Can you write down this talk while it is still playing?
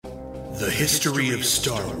The history of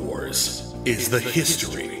Star Wars is the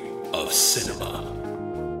history of cinema.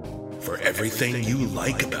 For everything you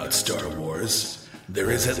like about Star Wars,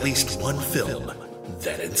 there is at least one film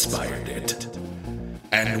that inspired it.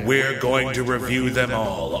 And we're going to review them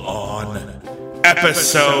all on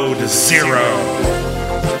Episode Zero.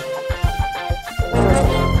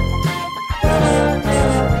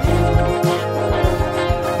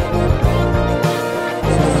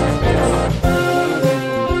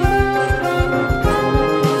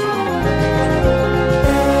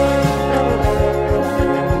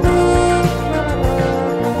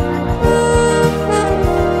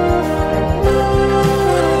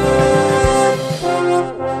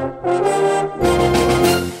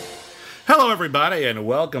 Everybody, and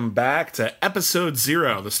welcome back to Episode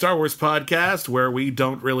Zero, the Star Wars podcast where we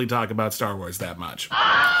don't really talk about Star Wars that much.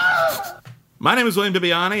 My name is William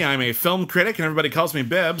Bibbiani. I'm a film critic, and everybody calls me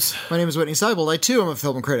Bibbs. My name is Whitney Seibold. I, too, am a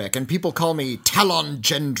film critic, and people call me Talon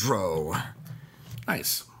Gendro.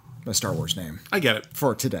 Nice. My Star Wars name. I get it.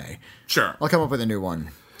 For today. Sure. I'll come up with a new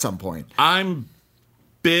one at some point. I'm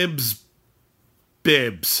Bibbs.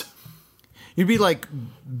 You'd be like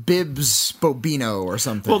Bibbs Bobino or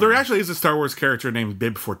something. Well, there actually is a Star Wars character named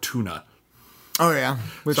Bib Fortuna. Oh, yeah.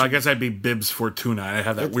 So I guess I'd be Bibbs Fortuna. I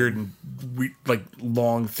have that weird, like,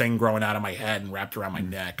 long thing growing out of my head and wrapped around my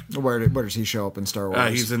neck. Where does he show up in Star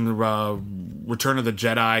Wars? He's in Return of the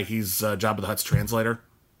Jedi. He's Jabba the Hutt's translator.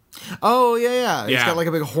 Oh, yeah. He's got like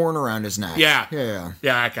a big horn around his neck. Yeah,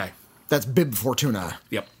 that guy. That's Bib Fortuna.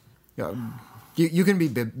 Yep. Yeah. You can be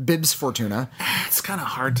Bibbs Fortuna. It's kind of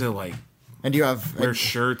hard to, like... And you have... wear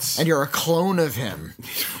shirts. And you're a clone of him.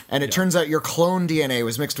 And it turns out your clone DNA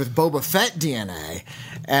was mixed with Boba Fett DNA.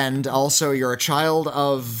 And also you're a child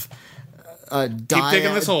of a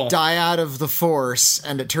dyad of the Force.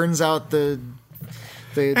 And it turns out the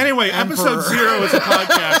anyway, Emperor. Episode Zero is a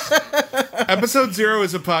podcast. Episode Zero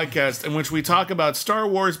is a podcast in which we talk about Star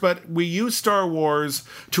Wars, but we use Star Wars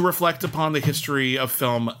to reflect upon the history of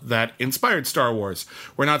film that inspired Star Wars.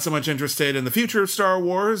 We're not so much interested in the future of Star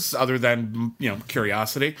Wars, other than,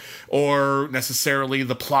 curiosity, or necessarily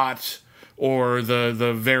the plot, or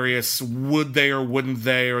the various would they or wouldn't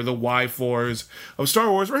they, or the why-fors of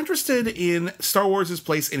Star Wars. We're interested in Star Wars'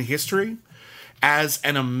 place in history as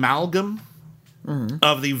an amalgam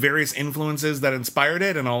of the various influences that inspired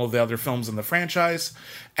it and all of the other films in the franchise.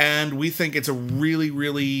 And we think it's a really,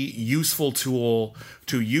 really useful tool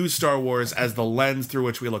to use Star Wars as the lens through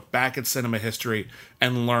which we look back at cinema history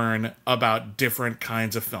and learn about different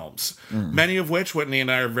kinds of films. Many of which Whitney and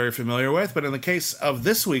I are very familiar with, but in the case of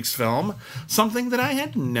this week's film, something that I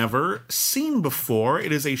had never seen before.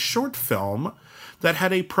 It is a short film that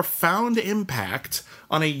had a profound impact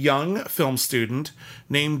on a young film student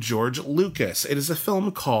named George Lucas. It is a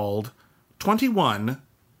film called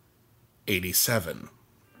 2187.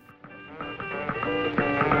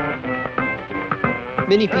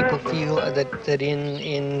 Many people feel that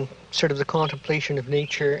in sort of the contemplation of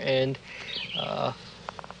nature and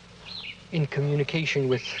in communication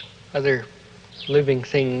with other living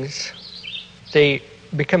things, they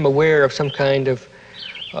become aware of some kind of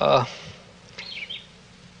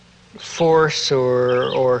force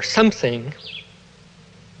or something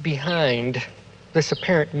behind this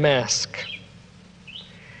apparent mask,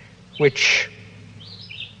 which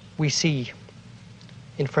we see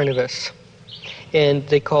in front of us. And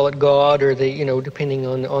they call it God, or they, depending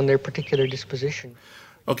on their particular disposition.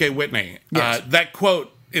 Okay, Whitney, yes. That quote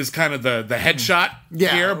is kind of the headshot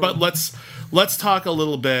here, but let's talk a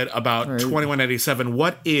little bit about 2187.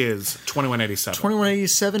 What is 2187?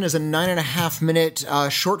 2187 is a 9.5-minute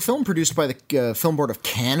short film produced by the Film Board of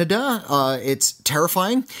Canada. It's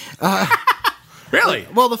terrifying. Really?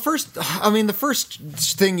 Well, the first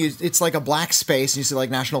thing, it's like a black space, and you see like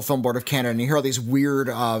National Film Board of Canada, and you hear all these weird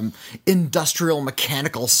industrial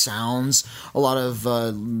mechanical sounds, a lot of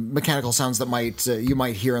mechanical sounds that you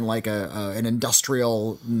might hear in like an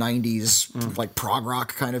industrial 90s like prog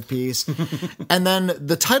rock kind of piece. And then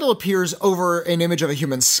the title appears over an image of a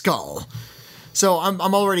human skull. So I'm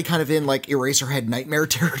already kind of in like Eraserhead nightmare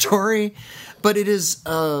territory. But it is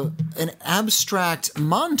an abstract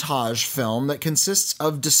montage film that consists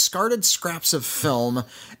of discarded scraps of film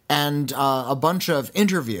and a bunch of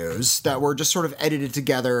interviews that were just sort of edited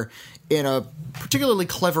together in a particularly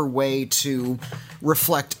clever way to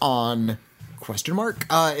reflect on question mark.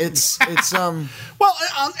 It's well,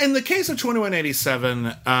 in the case of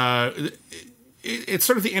 2187, it's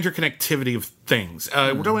sort of the interconnectivity of things.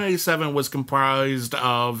 2187 was comprised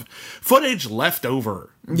of footage left over,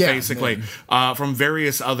 basically, from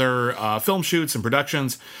various other film shoots and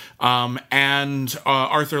productions. And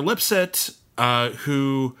Arthur Lipsett,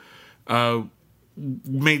 who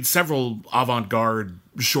made several avant-garde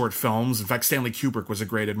short films. In fact, Stanley Kubrick was a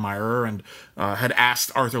great admirer and had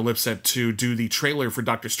asked Arthur Lipset to do the trailer for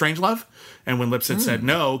Dr. Strangelove. And when Lipset said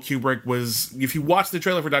no, Kubrick was... If you watch the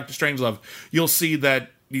trailer for Dr. Strangelove, you'll see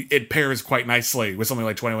that it pairs quite nicely with something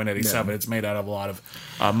like 2187. Yeah. It's made out of a lot of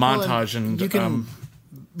montage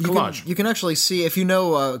You can actually see, if you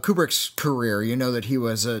know Kubrick's career, you know that he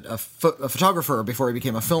was a photographer before he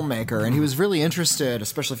became a filmmaker, and he was really interested,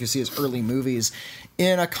 especially if you see his early movies,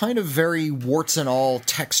 in a kind of very warts and all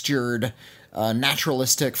textured,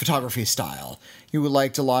 naturalistic photography style. He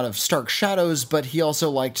liked a lot of stark shadows, but he also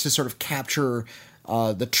liked to sort of capture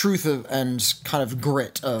the truth and kind of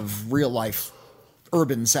grit of real life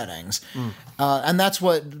urban settings. And that's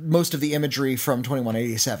what most of the imagery from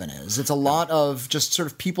 2187 is. It's a lot of just sort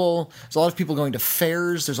of people. There's a lot of people going to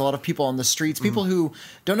fairs. There's a lot of people on the streets, people who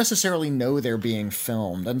don't necessarily know they're being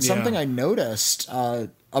filmed. And something I noticed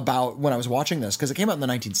about when I was watching this, because it came out in the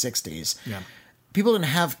 1960s, people didn't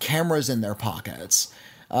have cameras in their pockets.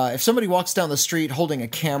 If somebody walks down the street holding a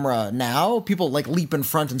camera now, people like leap in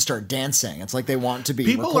front and start dancing. It's like they want to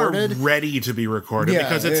be recorded. People are ready to be recorded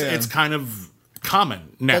because it's kind of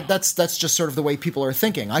common now. That's just sort of the way people are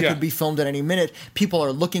thinking. I could be filmed at any minute. People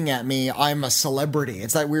are looking at me. I'm a celebrity.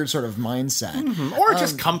 It's that weird sort of mindset. Or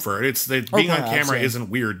just comfort. It's that being on camera isn't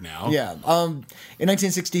weird now. Yeah. In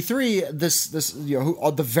 1963, this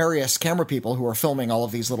the various camera people who are filming all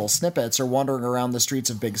of these little snippets are wandering around the streets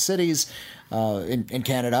of big cities in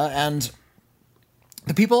Canada, and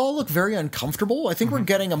the people all look very uncomfortable. I think we're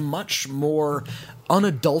getting a much more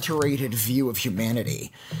unadulterated view of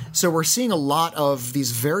humanity. So we're seeing a lot of these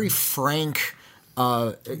very frank,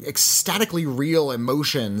 ecstatically real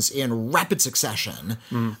emotions in rapid succession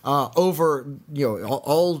over,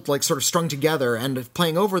 all like sort of strung together, and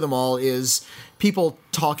playing over them all is people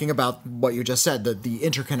talking about what you just said, the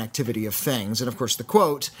interconnectivity of things. And of course, the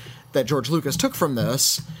quote that George Lucas took from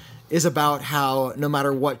this is about how no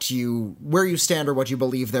matter where you stand or what you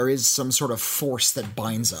believe, there is some sort of force that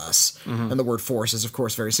binds us. And the word force is, of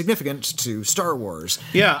course, very significant to Star Wars.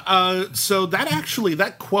 Yeah, so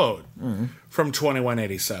that quote from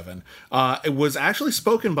 2187, it was actually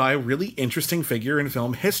spoken by a really interesting figure in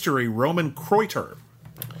film history, Roman Kreuter.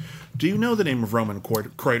 Do you know the name of Roman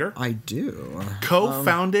Kreuter? I do.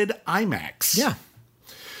 Co-founded IMAX. Yeah.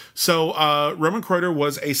 So Roman Kreuter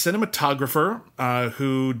was a cinematographer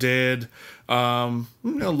who did a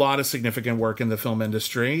lot of significant work in the film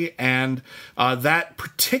industry, and that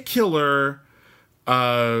particular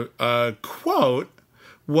quote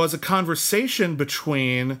was a conversation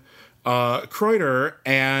between Kreuter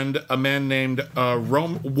and a man named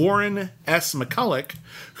Warren S. McCulloch,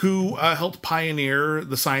 who helped pioneer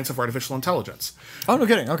the science of artificial intelligence. Oh, no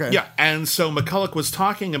kidding. Okay. Yeah, and so McCulloch was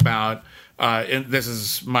talking about... and this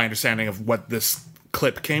is my understanding of what this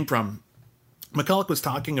clip came from. McCulloch was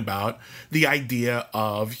talking about the idea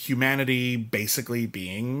of humanity basically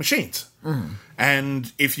being machines.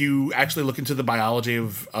 And if you actually look into the biology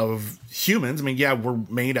of humans, I mean, we're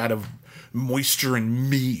made out of moisture and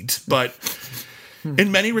meat, but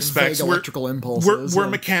in many respects, we're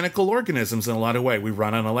mechanical organisms in a lot of ways. We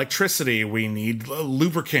run on electricity. We need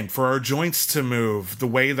lubricant for our joints to move. The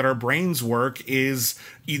way that our brains work is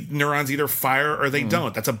neurons either fire or they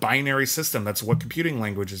don't. That's a binary system. That's what computing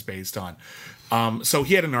language is based on. So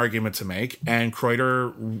he had an argument to make, and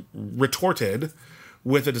Kreuter retorted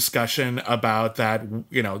with a discussion about that,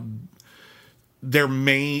 there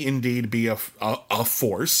may indeed be a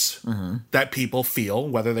force that people feel,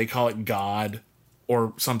 whether they call it God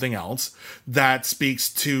or something else, that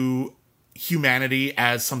speaks to humanity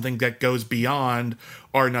as something that goes beyond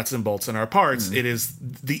our nuts and bolts and our parts. It is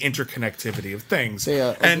the interconnectivity of things.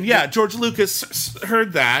 George Lucas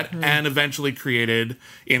heard that and eventually created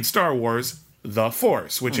in Star Wars the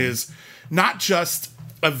Force, which is not just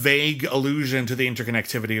a vague allusion to the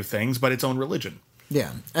interconnectivity of things, but its own religion.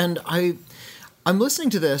 Yeah, and I'm listening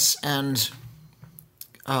to this, and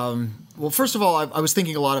well, first of all, I was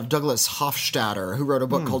thinking a lot of Douglas Hofstadter, who wrote a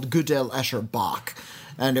book called Gödel, Escher, Bach,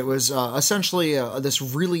 and it was essentially this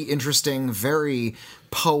really interesting, very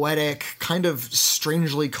poetic, kind of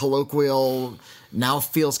strangely colloquial, now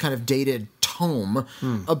feels kind of dated tome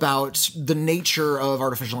about the nature of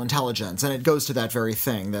artificial intelligence, and it goes to that very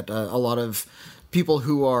thing that a lot of people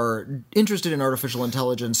who are interested in artificial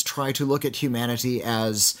intelligence try to look at humanity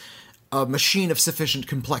as a machine of sufficient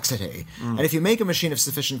complexity. And if you make a machine of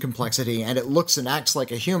sufficient complexity and it looks and acts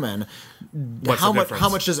like a human, how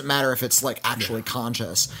much does it matter if it's like actually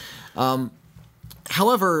conscious?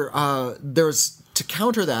 However, there's to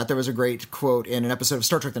counter that, there was a great quote in an episode of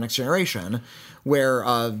Star Trek: The Next Generation where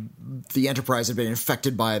the Enterprise had been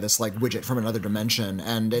infected by this like widget from another dimension,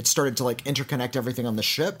 and it started to like interconnect everything on the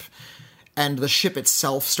ship. And the ship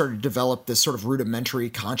itself started to develop this sort of rudimentary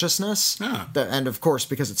consciousness. And of course,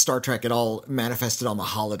 because it's Star Trek, it all manifested on the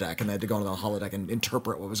holodeck, and they had to go into the holodeck and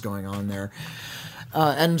interpret what was going on there.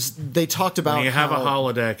 And they talked about when you have a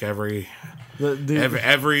holodeck, every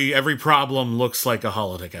problem looks like a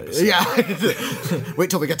holodeck episode. Yeah. Wait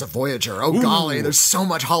till we get to Voyager. Oh, golly, there's so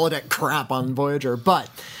much holodeck crap on Voyager. But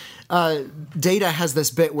Data has this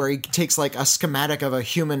bit where he takes like a schematic of a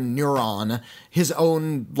human neuron, his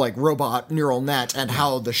own like robot neural net, and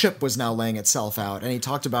how the ship was now laying itself out. And he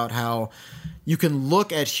talked about how you can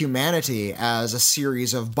look at humanity as a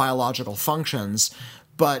series of biological functions,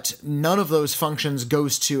 but none of those functions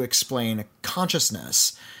goes to explain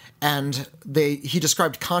consciousness. And he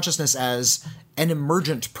described consciousness as an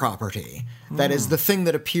emergent property. That is the thing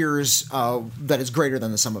that appears that is greater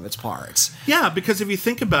than the sum of its parts. Yeah, because if you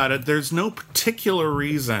think about it, there's no particular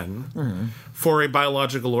reason for a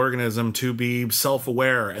biological organism to be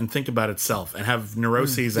self-aware and think about itself and have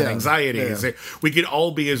neuroses and anxieties. Yeah. We could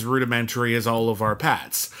all be as rudimentary as all of our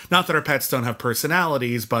pets. Not that our pets don't have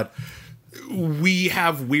personalities, but we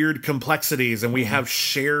have weird complexities and we have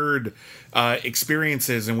shared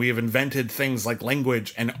experiences, and we have invented things like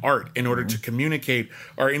language and art in order to communicate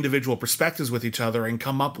our individual perspectives with each other and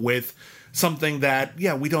come up with something that,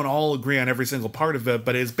 we don't all agree on every single part of it,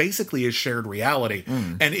 but is basically a shared reality.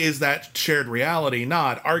 And is that shared reality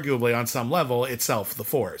not, arguably on some level, itself the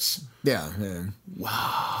Force? Yeah.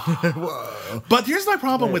 Wow. Whoa. But here's my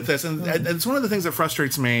problem with this, and it's one of the things that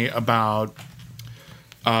frustrates me about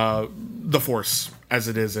the Force as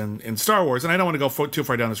it is in Star Wars, and I don't want to go too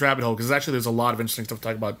far down this rabbit hole, because actually there's a lot of interesting stuff to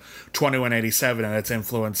talk about 2187 and its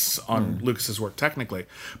influence on Lucas's work technically.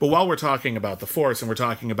 But while we're talking about the Force, and we're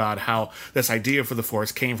talking about how this idea for the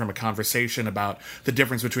Force came from a conversation about the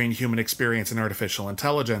difference between human experience and artificial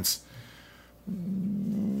intelligence,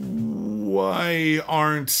 why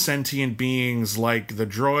aren't sentient beings like the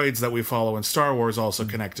droids that we follow in Star Wars also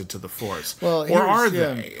connected to the Force? Well, or are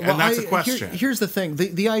they? And that's a question. Here's the thing.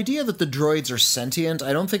 The idea that the droids are sentient,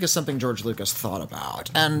 I don't think is something George Lucas thought about.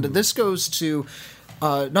 And this goes to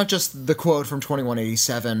not just the quote from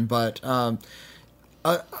 2187, but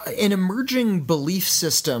an emerging belief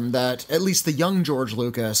system that at least the young George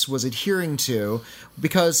Lucas was adhering to,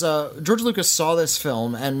 because George Lucas saw this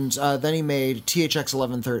film, and then he made THX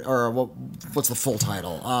 1130, or what's the full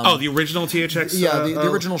title? The original THX? Yeah, the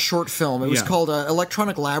original short film. It was called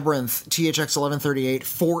Electronic Labyrinth THX 1138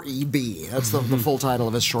 4EB. That's the full title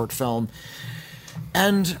of his short film.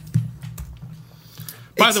 And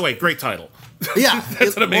by the way, great title. Yeah,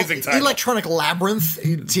 that's an amazing title. Electronic Labyrinth,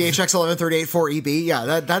 THX 1138 4EB.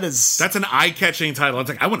 Yeah, that is. That's an eye-catching title.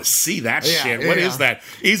 It's like, I want to see that shit. What is that?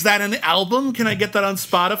 Is that an album? Can I get that on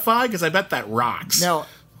Spotify? Because I bet that rocks. Now,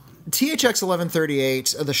 THX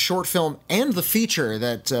 1138, the short film and the feature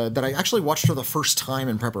that I actually watched for the first time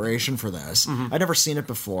in preparation for this. I'd never seen it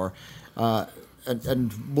before,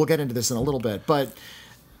 and we'll get into this in a little bit, but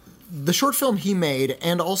the short film he made,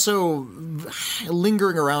 and also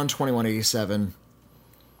lingering around 2187.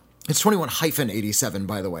 It's 21-87,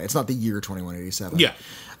 by the way. It's not the year 2187.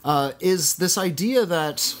 Yeah. Is this idea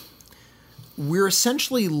that we're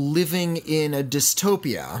essentially living in a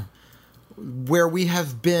dystopia where we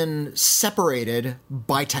have been separated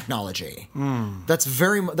by technology.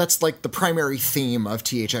 That's like the primary theme of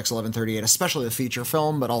THX 1138, especially the feature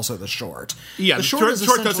film, but also the short. Yeah, the short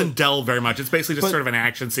doesn't delve very much. It's basically just sort of an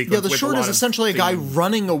action sequence. Yeah, the short is essentially a guy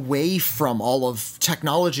running away from all of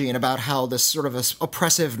technology, and about how this sort of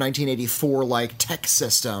oppressive 1984-like tech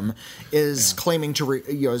system is claiming to,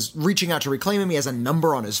 is reaching out to reclaim him. He has a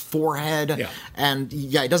number on his forehead, and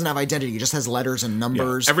he doesn't have identity. He just has letters and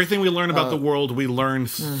numbers. Yeah. Everything we learn about the world we learn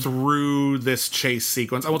through this chase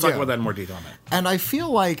sequence. And we'll talk about that in more detail, man. And I feel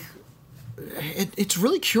like it's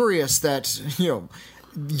really curious that,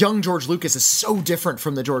 young George Lucas is so different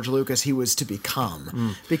from the George Lucas he was to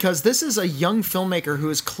become. Because this is a young filmmaker who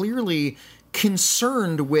is clearly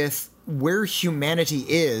concerned with where humanity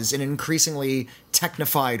is in an increasingly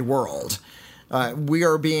technified world. We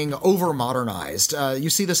are being over-modernized. You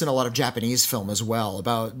see this in a lot of Japanese film as well,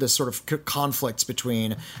 about this sort of conflicts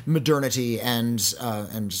between modernity and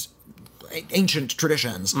ancient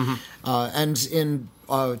traditions. And in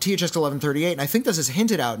THX 1138, and I think this is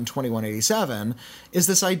hinted out in 2187, is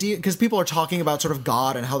this idea, because people are talking about sort of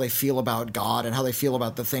God and how they feel about God and how they feel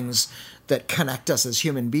about the things that connect us as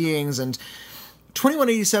human beings, and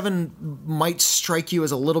 2187 might strike you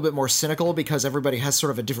as a little bit more cynical because everybody has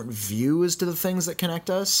sort of a different view as to the things that connect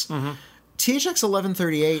us. THX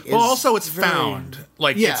 1138 is Well, also it's very- found.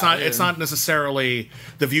 Like Yeah, it's not necessarily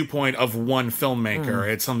the viewpoint of one filmmaker.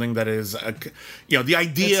 It's something that is, the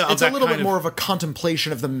idea of It's that a little kind bit more of a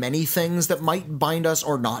contemplation of the many things that might bind us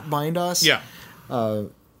or not bind us. Yeah.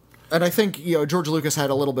 And I think, George Lucas had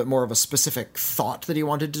a little bit more of a specific thought that he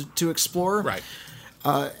wanted to explore. Right.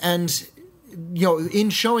 And, in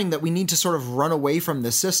showing that we need to sort of run away from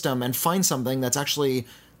this system and find something that's actually,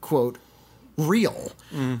 quote, real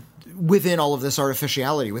within all of this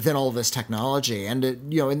artificiality, within all of this technology. And,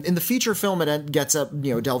 in the feature film, it gets up,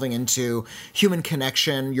 delving into human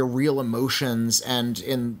connection, your real emotions,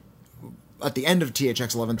 and at the end of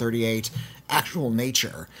THX 1138, actual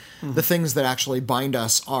nature. The things that actually bind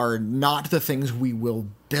us are not the things we will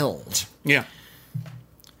build. Yeah.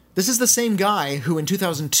 This is the same guy who in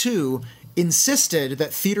 2002 insisted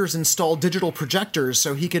that theaters install digital projectors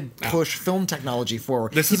so he could push film technology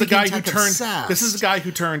forward. This is a guy who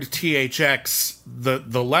turned THX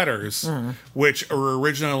the letters, which are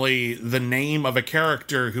originally the name of a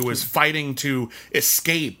character who was fighting to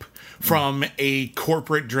escape from a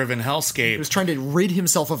corporate-driven hellscape. He was trying to rid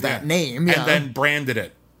himself of that name, and then branded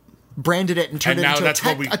it. And turned it into a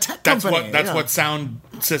tech company. That's what sound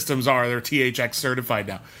systems are. They're THX certified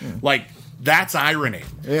now. Like, that's irony.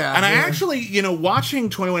 Yeah. And I actually, watching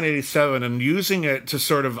 2187 and using it to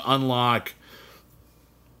sort of unlock,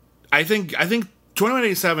 I think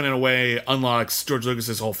 2187 in a way unlocks George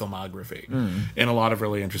Lucas's whole filmography in a lot of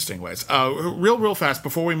really interesting ways. Real fast,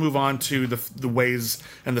 before we move on to the ways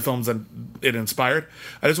and the films that it inspired,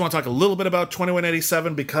 I just want to talk a little bit about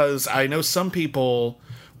 2187 because I know some people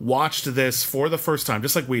watched this for the first time,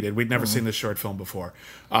 just like we did. We'd never seen this short film before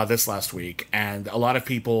this last week, and a lot of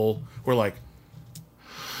people were like,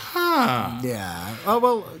 yeah. Oh,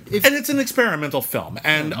 well, and it's an experimental film,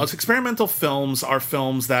 and experimental films are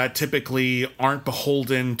films that typically aren't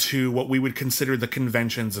beholden to what we would consider the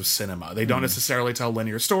conventions of cinema. They don't necessarily tell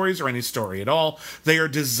linear stories or any story at all. They are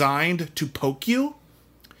designed to poke you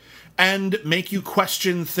and make you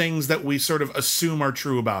question things that we sort of assume are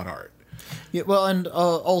true about art. Yeah, well, and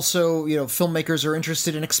also, filmmakers are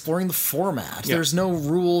interested in exploring the format. Yeah. There's no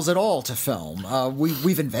rules at all to film.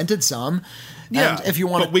 We've invented some. Yeah, and if you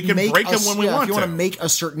want but we can break them when we want if you want to. to make a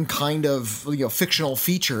certain kind of fictional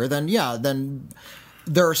feature, then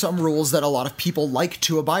there are some rules that a lot of people like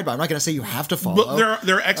to abide by. I'm not going to say you have to follow. But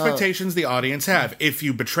there are expectations the audience have. If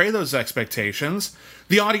you betray those expectations,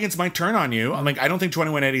 the audience might turn on you. I don't think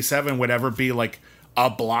 2187 would ever be like a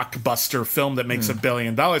blockbuster film that makes $1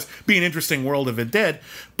 billion. Be an interesting world if it did.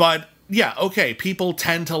 But yeah, okay, people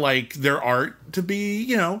tend to like their art to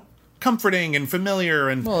be, comforting and familiar,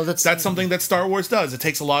 and that's something that Star Wars does. It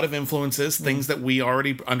takes a lot of influences, things that we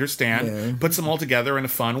already understand, puts them all together in a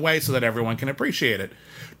fun way so that everyone can appreciate it.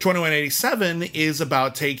 2187 is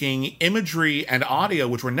about taking imagery and audio,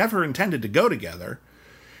 which were never intended to go together,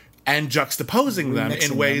 and juxtaposing them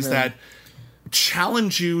in ways that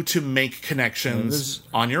challenge you to make connections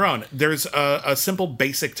on your own. There's a simple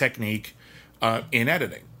basic technique in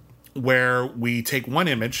editing where we take one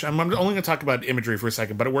image. I'm only going to talk about imagery for a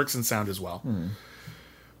second, but it works in sound as well.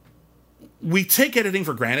 We take editing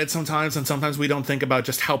for granted sometimes, and sometimes we don't think about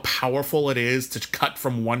just how powerful it is to cut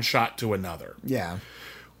from one shot to another. Yeah.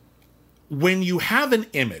 When you have an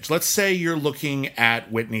image, let's say you're looking at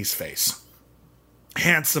Whitney's face.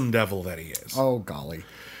 Handsome devil that he is. Oh, golly.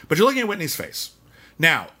 But you're looking at Whitney's face.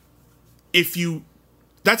 Now,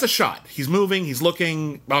 that's a shot. He's moving, he's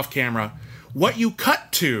looking off camera. What you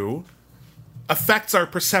cut to affects our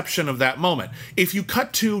perception of that moment. If you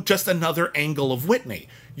cut to just another angle of Whitney,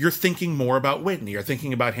 you're thinking more about Whitney. You're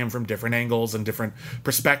thinking about him from different angles and different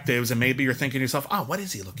perspectives, and maybe you're thinking to yourself, what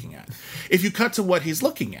is he looking at? If you cut to what he's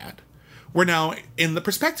looking at, we're now in the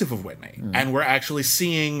perspective of Whitney, and we're actually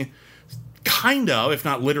seeing kind of, if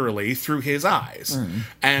not literally, through his eyes.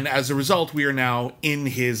 And as a result, we are now in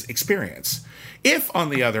his experience. If, on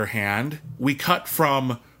the other hand, we cut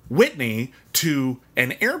from Whitney to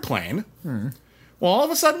an airplane, well, all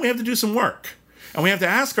of a sudden we have to do some work. And we have to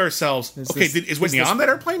ask ourselves, is Whitney on that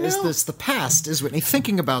airplane now? Is this the past? Is Whitney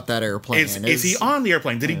thinking about that airplane? Is he on the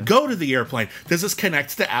airplane? Did he go to the airplane? Does this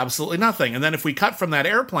connect to absolutely nothing? And then if we cut from that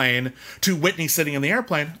airplane to Whitney sitting in the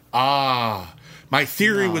airplane, my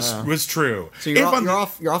theory was true. So you're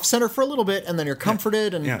off center for a little bit, and then you're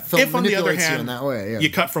comforted, and film if on the other hand, you in that way.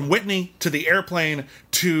 You cut from Whitney to the airplane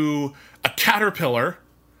to a caterpillar,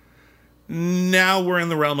 now we're in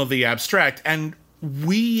the realm of the abstract. And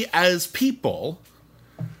we as people,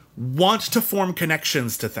 want to form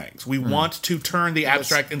connections to things. We want to turn the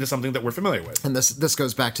abstract into something that we're familiar with. And this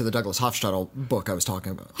goes back to the Douglas Hofstadter book I was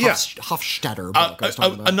talking about. Yeah. Hofstadter book I was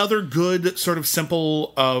talking about. Another good sort of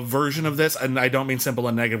simple version of this, and I don't mean simple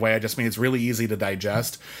in a negative way, I just mean it's really easy to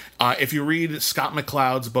digest. If you read Scott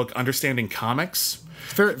McCloud's book, Understanding Comics,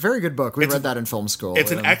 very, very good book. We read that in film school. It's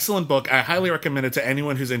an excellent book. I highly recommend it to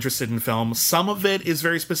anyone who's interested in film. Some of it is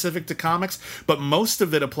very specific to comics, but most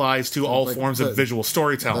of it applies to all forms of visual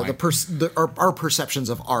storytelling. Our perceptions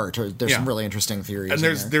of art. There's some really interesting theories. And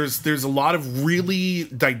there's a lot of really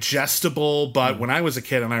digestible, but when I was a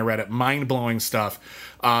kid and I read it, mind-blowing stuff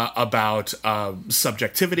about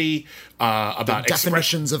subjectivity, about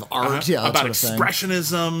definitions of art, about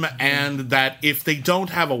expressionism, and that if they don't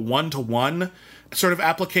have a one-to-one sort of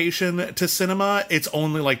application to cinema, it's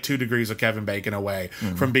only like 2 degrees of Kevin Bacon away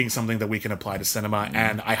from being something that we can apply to cinema.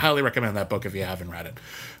 And I highly recommend that book if you haven't read it.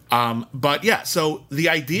 But yeah, so the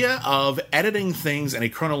idea of editing things in a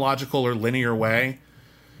chronological or linear way,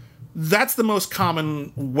 that's the most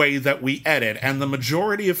common way that we edit. And the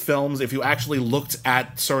majority of films, if you actually looked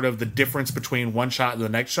at sort of the difference between one shot and the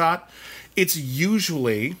next shot, it's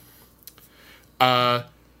usually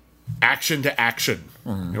action to action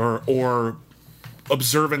or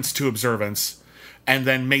observance to observance, and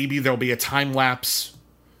then maybe there'll be a time lapse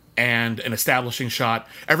and an establishing shot.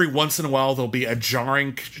 Every once in a while there'll be a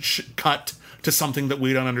jarring cut to something that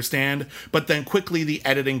we don't understand, but then quickly the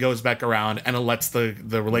editing goes back around and it lets the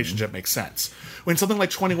relationship make sense. When something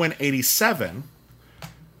like 2187,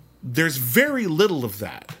 there's very little of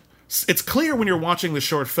that. It's clear when you're watching the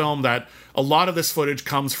short film that a lot of this footage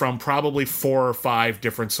comes from probably 4 or 5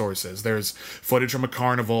 different sources. There's footage from a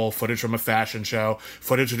carnival, footage from a fashion show,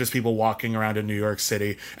 footage of just people walking around in New York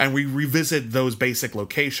City, and we revisit those basic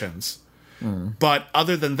locations. But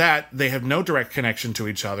other than that, they have no direct connection to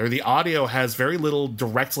each other. The audio has very little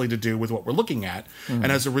directly to do with what we're looking at,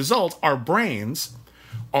 and as a result, our brains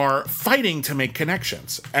are fighting to make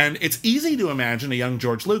connections. And it's easy to imagine a young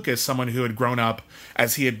George Lucas, someone who had grown up,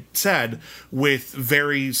 as he had said, with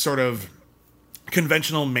very sort of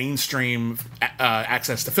conventional mainstream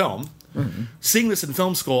access to film, seeing this in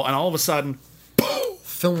film school, and all of a sudden,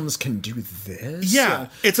 films can do this? Yeah,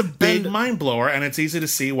 it's a big mind blower, and it's easy to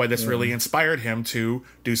see why this really inspired him to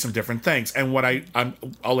do some different things. And what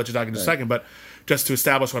I'll let you talk in a second, but just to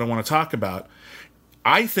establish what I want to talk about,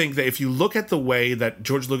 I think that if you look at the way that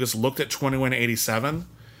George Lucas looked at 2187,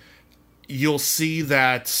 you'll see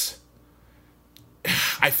that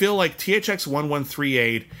I feel like THX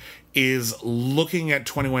 1138 is looking at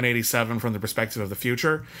 2187 from the perspective of the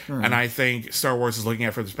future, and I think Star Wars is looking at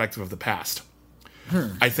it from the perspective of the past.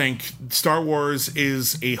 I think Star Wars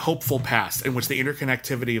is a hopeful past in which the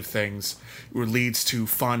interconnectivity of things leads to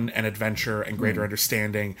fun and adventure and greater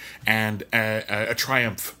understanding and a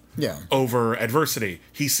triumph over adversity.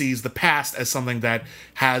 He sees the past as something that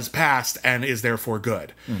has passed and is therefore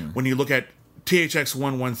good. When you look at THX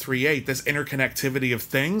 1138, this interconnectivity of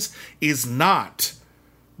things is not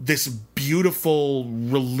this beautiful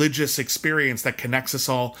religious experience that connects us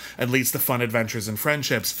all and leads to fun adventures and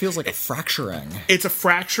friendships. It feels like a fracturing. It's a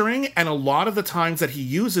fracturing, and a lot of the times that he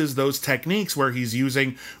uses those techniques where he's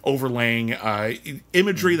using overlaying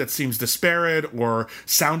imagery that seems disparate or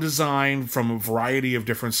sound design from a variety of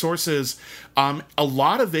different sources, a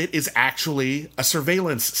lot of it is actually a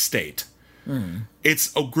surveillance state.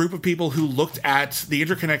 It's a group of people who looked at the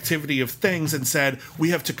interconnectivity of things and said, we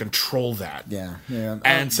have to control that.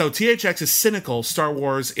 And so THX is cynical, Star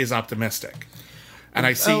Wars is optimistic. And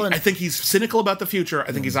I think he's cynical about the future.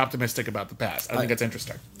 I think he's optimistic about the past. I think that's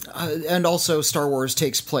interesting. And also Star Wars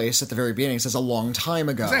takes place at the very beginning. It says a long time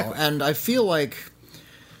ago. Exactly. And I feel like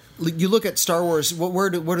you look at Star Wars,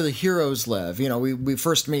 where do the heroes live? You know, we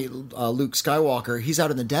first meet Luke Skywalker. He's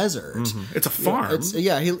out in the desert. It's a farm.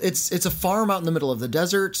 It's a farm out in the middle of the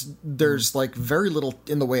desert. There's like very little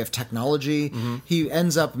in the way of technology. He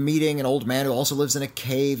ends up meeting an old man who also lives in a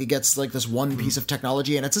cave. He gets like this one piece of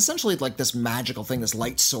technology, and it's essentially like this magical thing, this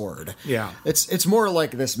light sword. Yeah. It's more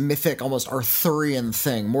like this mythic, almost Arthurian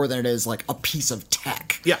thing, more than it is like a piece of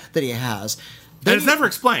tech that he has. And it's never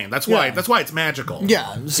explained. That's why it's magical.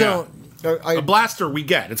 Yeah. So a blaster we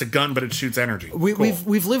get. It's a gun, but it shoots energy.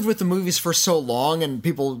 We've lived with the movies for so long, and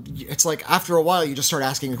people. It's like after a while, you just start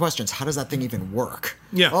asking questions. How does that thing even work?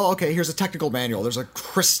 Yeah. Oh, okay. Here's a technical manual. There's a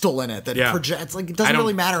crystal in it that projects. Like it doesn't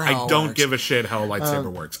really matter how. I don't give a shit how a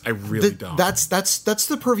lightsaber works. I really don't. That's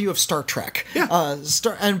the purview of Star Trek. Yeah.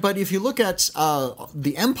 But if you look at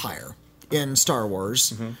the Empire in Star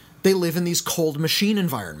Wars. they live in these cold machine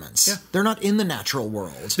environments. Yeah. They're not in the natural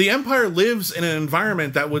world. The Empire lives in an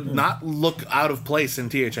environment that would not look out of place in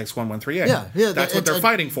THX 1138. Yeah. That's what they're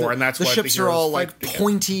fighting for, and that's the what ships the are heroes all fight like to get.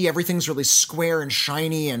 pointy. Everything's really square and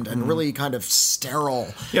shiny and really kind of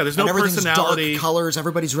sterile. Yeah, there's no and everything's personality. Dark colors.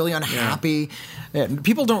 Everybody's really unhappy. And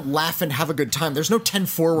people don't laugh and have a good time. There's no 10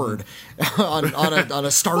 forward on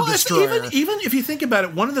a Star Destroyer. Even if you think about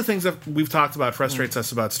it, one of the things that we've talked about frustrates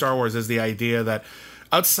us about Star Wars is the idea that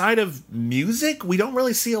outside of music, we don't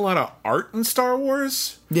really see a lot of art in Star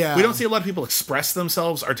Wars. Yeah. We don't see a lot of people express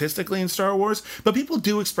themselves artistically in Star Wars, but people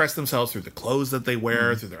do express themselves through the clothes that they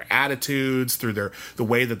wear, through their attitudes, through the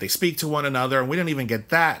way that they speak to one another, and we don't even get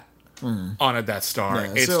that on a Death Star.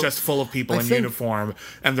 Yeah, it's so just full of people I in think- uniform,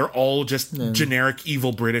 and they're all just generic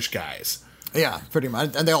evil British guys. Yeah, pretty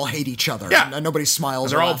much. And they all hate each other. Yeah. And nobody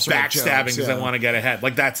smiles. They're or all laughs or makes backstabbing jokes. because they want to get ahead.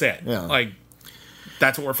 Like, that's it. Yeah. Like,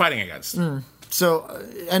 that's what we're fighting against. So,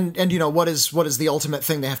 and you know, what is the ultimate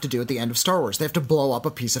thing they have to do at the end of Star Wars? They have to blow up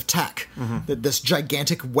a piece of tech. This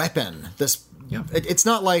gigantic weapon. Yeah. It's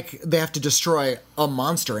not like they have to destroy a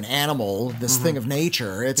monster, an animal, this thing of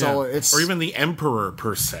nature. It's Yeah. all. It's or even the Emperor,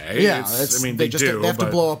 per se. yeah. I mean, they just do. they have to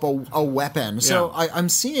but- blow up a weapon. So Yeah. I'm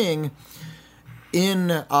seeing in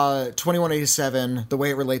 2187 the way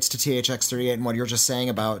it relates to THX 38 and what you're just saying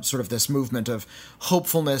about sort of this movement of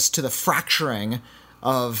hopefulness to the fracturing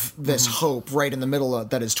of this hope right in the middle of,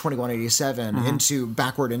 that is 2187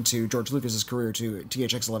 backward into George Lucas's career to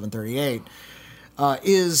THX 1138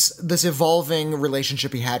 is this evolving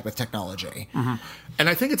relationship he had with technology. And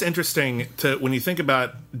I think it's interesting to when you think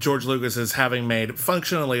about George Lucas as having made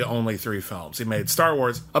functionally only 3 films. He made Star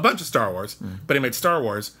Wars, a bunch of Star Wars, but he made Star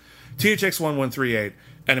Wars, THX 1138,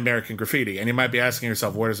 and American Graffiti. And you might be asking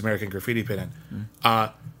yourself, where does American Graffiti fit in?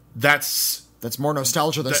 That's More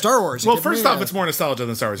nostalgia than Star Wars. Well, first off, it's more nostalgia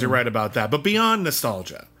than Star Wars. You're right about that. But beyond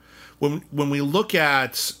nostalgia, when we look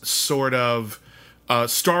at sort of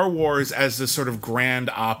Star Wars as this sort of grand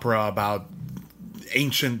opera about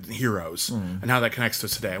ancient heroes and how that connects to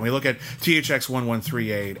us today, and we look at THX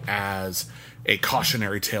 1138 as a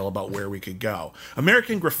cautionary tale about where we could go.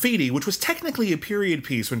 American Graffiti, which was technically a period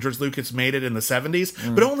piece when George Lucas made it in the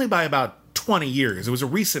 70s, but only by about 20 years. It was a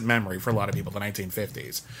recent memory for a lot of people, the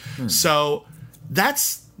 1950s. So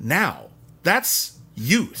that's now. That's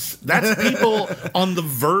youth. That's people on the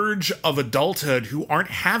verge of adulthood who aren't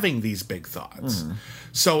having these big thoughts.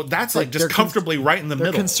 So that's like just comfortably right in the They're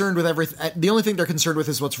middle. concerned with everything. The only thing they're concerned with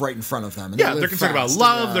is what's right in front of them. And Yeah, they live they're concerned fast. about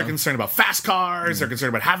love. They're concerned about fast cars. They're concerned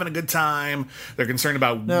about having a good time. They're concerned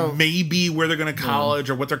about maybe where they're going to college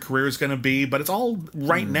or what their career is going to be. But it's all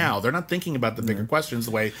right now. They're not thinking about the bigger questions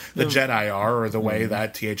the way the Jedi are or the way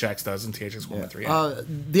that THX does in THX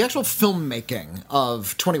 138. The actual filmmaking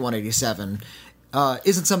of 2187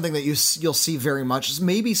 isn't something that you'll see very much.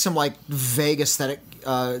 Maybe some like vague aesthetic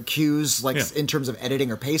cues, like in terms of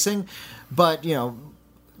editing or pacing, but you know,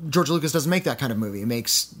 George Lucas doesn't make that kind of movie. He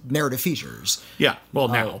makes narrative features. Yeah, well,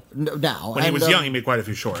 now. Now, When he was young, he made quite a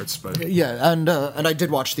few shorts. But yeah, and I did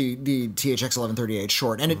watch the THX 1138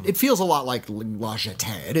 short, and it feels a lot like La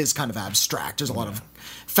Jetée. It is kind of abstract. There's a lot of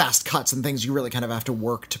fast cuts and things you really kind of have to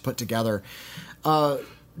work to put together.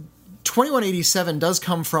 2187 does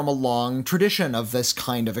come from a long tradition of this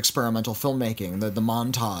kind of experimental filmmaking, the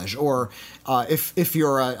montage, or if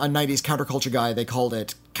you're a 90s counterculture guy, they called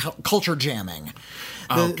it culture jamming.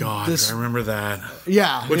 I remember that.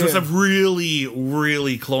 Yeah. Which was a really,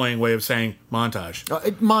 really cloying way of saying montage.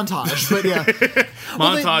 Montage, but yeah.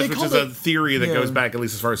 Montage, they which called is a it- theory that goes back at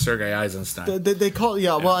least as far as Sergei Eisenstein. They call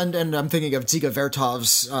well, and I'm thinking of Dziga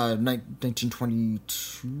Vertov's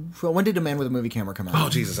 1922. Well, when did A Man with a Movie Camera come out? Oh,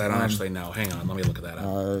 Jesus, I don't actually know. Hang on, let me look at that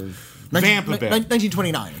up.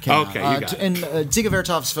 1929 it came out. Okay, you got it. And Dziga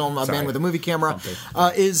Vertov's film, A Man with a Movie Camera,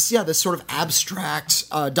 is this sort of abstract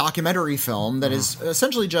documentary film that is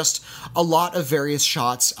essentially just a lot of various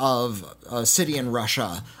shots of a city in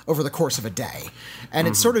Russia over the course of a day. And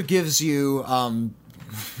it sort of gives you...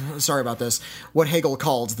 sorry about this. What Hegel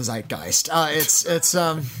called the zeitgeist.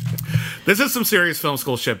 This is some serious film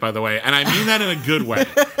school shit, by the way, and I mean that in a good way.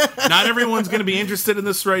 Not everyone's going to be interested in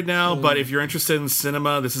this right now, but if you're interested in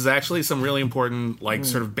cinema, this is actually some really important, like,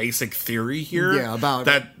 sort of basic theory here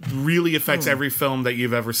that really affects every film that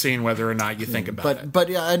you've ever seen, whether or not you think about it. But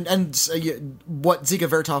yeah, and what Dziga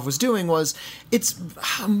Vertov was doing was it's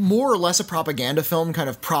more or less a propaganda film, kind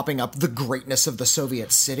of propping up the greatness of the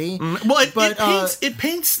Soviet city. Well, it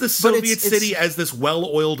paints the Soviet city as this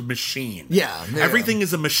well-oiled machine. Yeah. Everything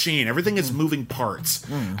is a machine. Everything is moving parts.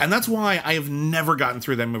 And that's why I have never gotten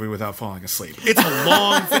through that movie without falling asleep. It's a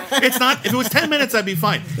long... It's not... If it was 10 minutes, I'd be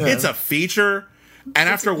fine. It's a feature. And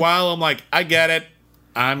after a while, I'm like, I get it.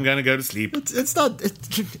 I'm gonna go to sleep. It's not.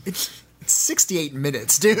 It's 68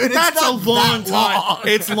 minutes, dude. It's That's a not long that time. long.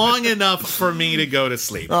 It's long enough for me to go to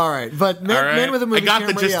sleep. All right, but Man with a Movie I got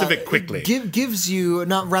the Camera, gist of it quickly. Gives you,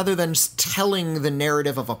 not rather than just telling the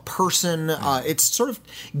narrative of a person, it's sort of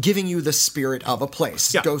giving you the spirit of a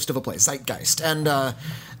place, Yeah. ghost of a place, zeitgeist, and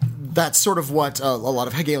that's sort of what a lot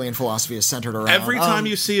of Hegelian philosophy is centered around. Every time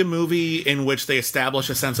you see a movie in which they establish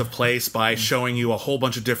a sense of place by showing you a whole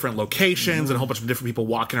bunch of different locations and a whole bunch of different people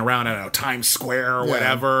walking around, I don't know, Times Square or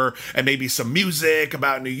whatever, and maybe some music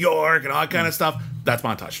about New York and all that kind of stuff, that's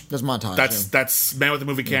montage. There's montage. That's Man with a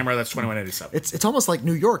Movie Camera, that's 2187. It's almost like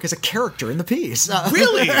New York is a character in the piece.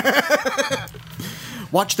 Really?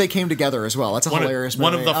 Watch They Came Together as well. That's a hilarious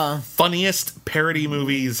movie. One of the funniest parody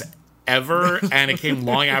movies ever, and it came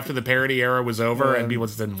long after the parody era was over, and people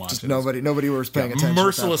just didn't watch it. Nobody was paying attention.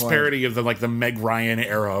 Merciless at that point. parody of the Meg Ryan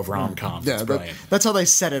era of rom-coms. Yeah, It's brilliant. that's how they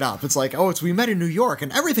set it up. It's like, we met in New York,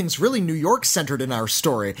 and everything's really New York centered in our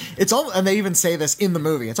story. It's all, and they even say this in the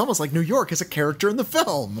movie. It's almost like New York is a character in the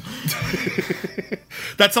film.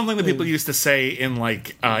 That's something that people used to say in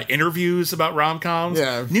interviews about rom-coms.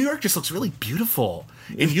 Yeah. New York just looks really beautiful.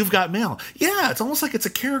 And You've Got Mail. Yeah, it's almost like it's a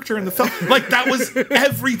character in the film. Like, that was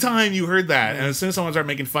every time you heard that. And as soon as someone started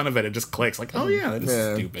making fun of it, it just clicks. Like, oh yeah, that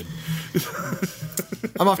is stupid.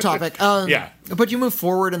 I'm off topic. Yeah. But you move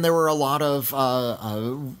forward, and there were a lot of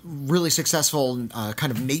really successful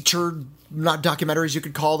kind of nature, not documentaries, you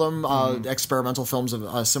could call them, experimental films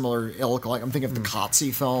of similar ilk. Like, I'm thinking of the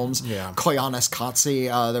Qatsi films, Koyanis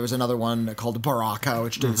Qatsi. There was another one called Baraka,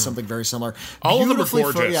 which did something very similar. All of them are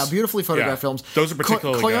gorgeous. Beautifully photographed films. Those are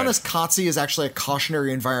particularly good. Koyanis Qatsi is actually a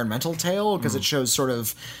cautionary environmental tale because it shows sort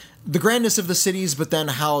of the grandness of the cities, but then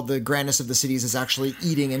how the grandness of the cities is actually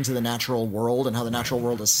eating into the natural world and how the natural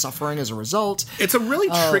world is suffering as a result. It's a really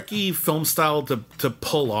tricky film style to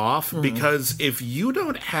pull off because if you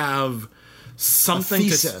don't have something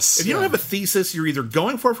thesis, if you don't have a thesis you're either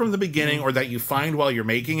going for from the beginning or that you find while you're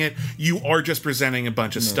making it, you are just presenting a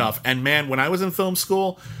bunch of stuff. And man, when I was in film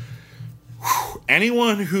school,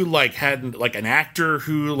 anyone who had an actor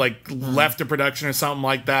who left a production or something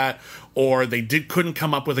like that, or they couldn't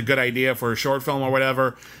come up with a good idea for a short film or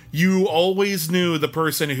whatever, you always knew the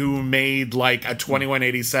person who made a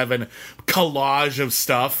 2187 collage of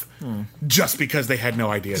stuff just because they had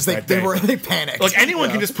no ideas that day. They panicked. Anyone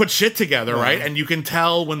can just put shit together, right? And you can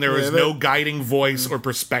tell when there is no guiding voice or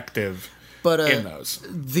perspective in those.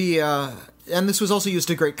 And this was also used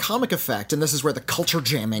to great comic effect, and this is where the culture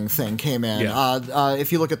jamming thing came in. Yeah.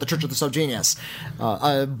 If you look at The Church of the Subgenius,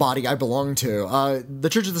 a body I belong to, The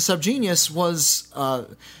Church of the Subgenius was...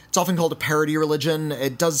 it's often called a parody religion.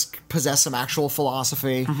 It does possess some actual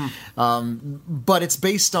philosophy, but it's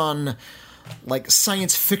based on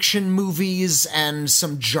science fiction movies and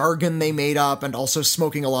some jargon they made up, and also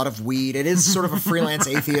smoking a lot of weed. It is sort of a freelance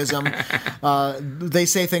atheism. They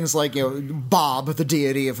say things like, Bob, the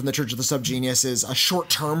deity from the Church of the Subgenius, is a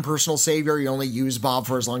short-term personal savior. You only use Bob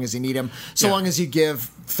for as long as you need him. So long as you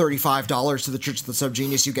give $35 to the Church of the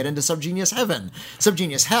Subgenius, you get into Subgenius heaven.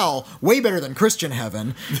 Subgenius hell, way better than Christian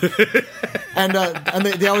heaven. and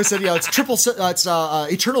they always said, it's triple, it's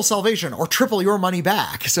eternal salvation or triple your money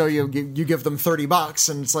back. So you give them $30,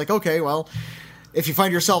 and it's like, okay, well, if you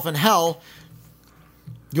find yourself in hell,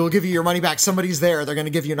 you'll give you your money back. Somebody's there. They're going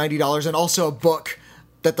to give you $90 and also a book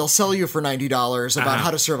that they'll sell you for $90 about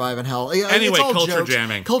how to survive in hell. Anyway, it's all culture jokes.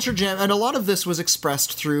 jamming. Culture jam. And a lot of this was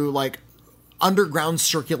expressed through underground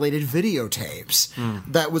circulated videotapes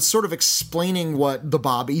that was sort of explaining what the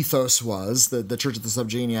Bob ethos was, the Church of the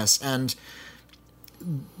Subgenius. And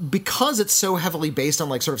because it's so heavily based on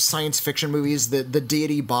sort of science fiction movies, the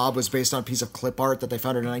deity Bob was based on a piece of clip art that they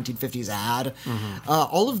found in a 1950s ad.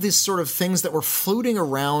 All of these sort of things that were floating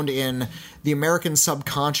around in the American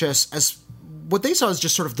subconscious as what they saw as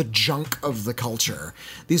just sort of the junk of the culture.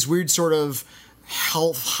 These weird sort of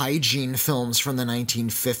health hygiene films from the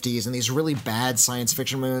 1950s and these really bad science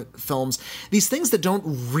fiction films, these things that don't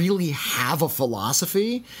really have a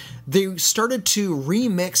philosophy, they started to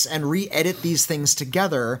remix and re-edit these things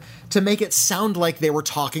together to make it sound like they were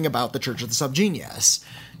talking about the Church of the Subgenius.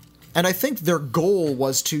 And I think their goal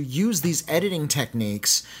was to use these editing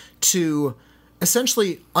techniques to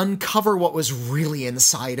essentially uncover what was really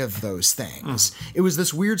inside of those things. It was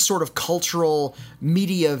this weird sort of cultural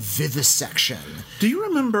media vivisection. Do you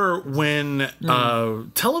remember when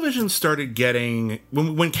television started getting...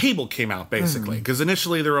 When cable came out, basically? Because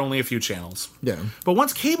initially there were only a few channels. Yeah. But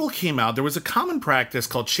once cable came out, there was a common practice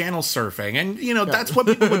called channel surfing. And, that's what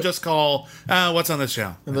people would just call, what's on this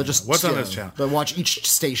channel? And they'll just, what's on this channel? They'll watch each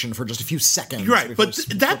station for just a few seconds. Right, but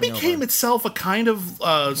that became itself a kind of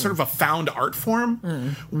sort of a found art form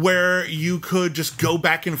platform where you could just go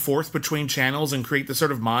back and forth between channels and create this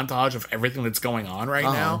sort of montage of everything that's going on right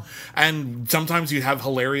now. And sometimes you have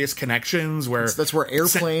hilarious connections where That's where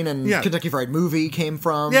Airplane and Kentucky Fried Movie came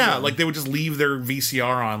from. Yeah, like they would just leave their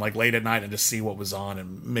VCR on like late at night and just see what was on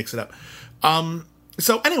and mix it up.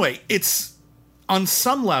 So anyway, it's on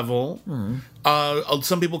some level,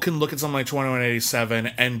 some people can look at something like 2187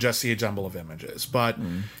 and just see a jumble of images. But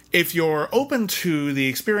if you're open to the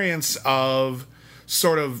experience of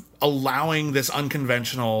sort of allowing this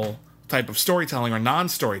unconventional type of storytelling or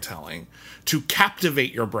non-storytelling to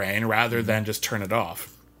captivate your brain rather than just turn it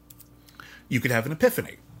off, you could have an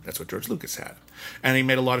epiphany. That's what George Lucas had. And he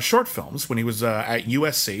made a lot of short films when he was at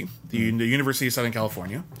USC, the University of Southern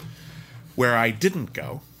California, where I didn't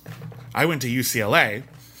go. I went to UCLA,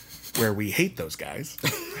 where we hate those guys.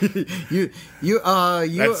 USC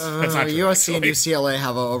and UCLA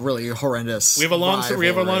have a really horrendous. We have a long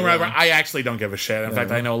rivalry. I actually don't give a shit. In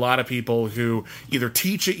fact, I know a lot of people who either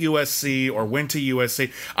teach at USC or went to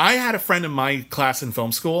USC. I had a friend in my class in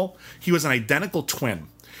film school. He was an identical twin,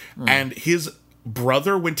 and his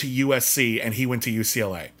brother went to USC and he went to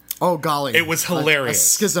UCLA. Oh golly! It was hilarious. A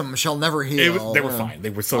schism shall never heal. They were fine.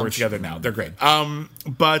 They were still together now. They're great.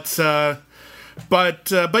 But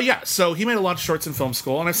yeah. So he made a lot of shorts in film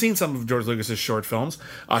school, and I've seen some of George Lucas's short films.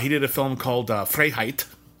 He did a film called Freiheit,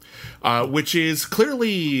 which is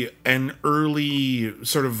clearly an early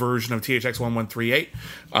sort of version of THX 1138.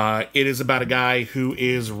 It is about a guy who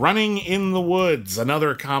is running in the woods.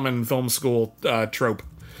 Another common film school trope.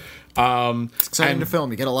 It's exciting to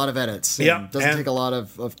film. You get a lot of edits. Yeah, it doesn't take a lot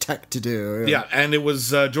of tech to do. Yeah, and it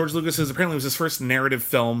was George Lucas's. Apparently, it was his first narrative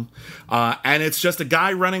film, and it's just a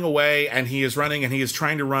guy running away, and he is running, and he is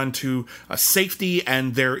trying to run to safety,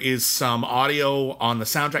 and there is some audio on the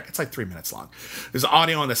soundtrack. It's like 3 minutes long. There's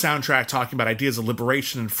audio on the soundtrack talking about ideas of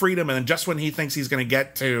liberation and freedom, and then just when he thinks he's going to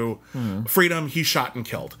get to freedom, he's shot and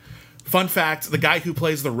killed. Fun fact: the guy who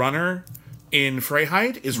plays the runner in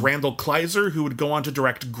Freiheit is Randall Kleiser, who would go on to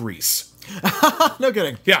direct Grease. No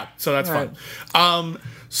kidding. Yeah, so that's fun.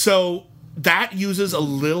 So that uses a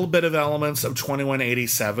little bit of elements of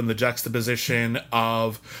 2187, the juxtaposition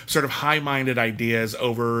of sort of high-minded ideas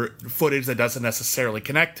over footage that doesn't necessarily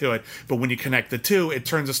connect to it, but when you connect the two, it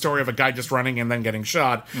turns a story of a guy just running and then getting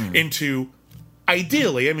shot into...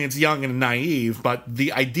 Ideally, I mean, it's young and naive, but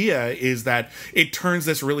the idea is that it turns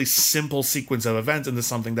this really simple sequence of events into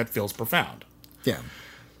something that feels profound. Yeah.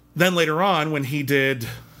 Then later on, when he did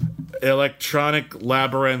Electronic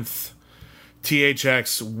Labyrinth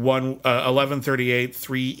THX 1138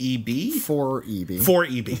 3EB? 4EB.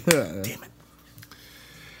 4EB. Damn it.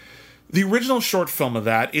 The original short film of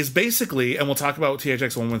that is basically, and we'll talk about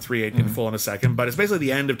THX 1138 in full in a second, but it's basically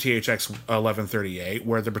the end of THX 1138,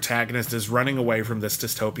 where the protagonist is running away from this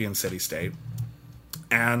dystopian city-state.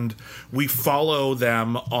 And we follow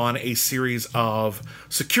them on a series of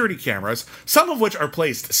security cameras, some of which are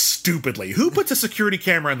placed stupidly. Who puts a security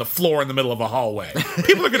camera in the floor in the middle of a hallway?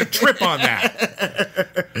 People are going to trip on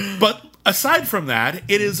that. But aside from that,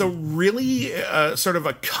 it is a really sort of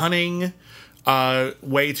a cunning...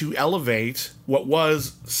 way to elevate what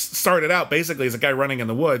was started out basically as a guy running in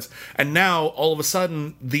the woods, and now all of a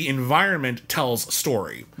sudden the environment tells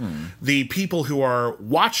story. The people who are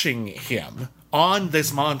watching him on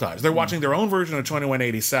this montage, they're watching their own version of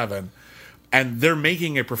 2187, and they're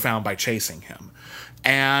making it profound by chasing him.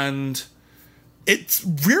 And it's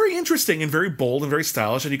very interesting and very bold and very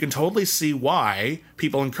stylish, and you can totally see why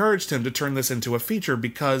people encouraged him to turn this into a feature,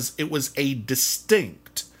 because it was a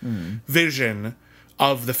distinct vision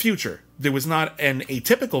of the future. There was not an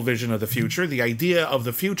atypical vision of the future. The idea of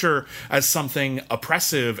the future as something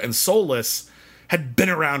oppressive and soulless had been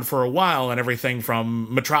around for a while, and everything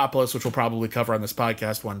from Metropolis, which we'll probably cover on this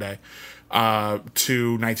podcast one day,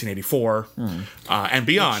 to 1984 and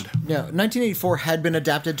beyond. Which, 1984 had been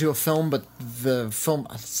adapted to a film, but the film,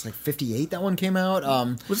 it's like 58 that one came out.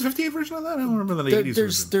 Was the 58 version of that? I don't remember the 80s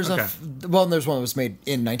version. There's one that was made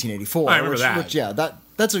in 1984. I remember that. Which,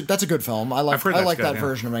 that's a good film. I like that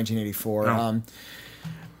version of 1984. No.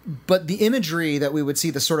 But the imagery that we would see,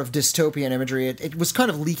 the sort of dystopian imagery, it was kind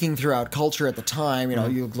of leaking throughout culture at the time. You know,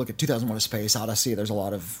 you look at 2001: A Space Odyssey, there's a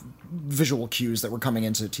lot of visual cues that were coming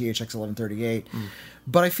into THX 1138.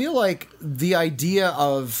 But I feel like the idea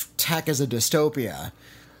of tech as a dystopia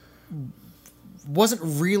wasn't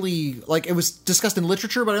really, like, it was discussed in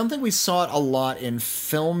literature, but I don't think we saw it a lot in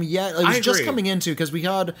film yet. It was just coming into, because we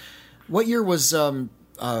had, what year was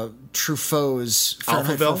Truffaut's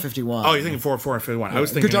Fahrenheit 451. Oh, you're thinking 451. I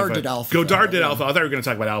was thinking Godard did Alphaville. Godard did Alphaville. I thought we were going to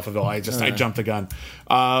talk about Alphaville. I jumped the gun.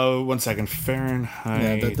 1 second.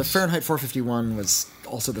 Fahrenheit. Yeah, the Fahrenheit 451 was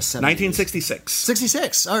also the 70s. 1966.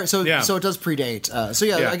 66. All right, so it does predate.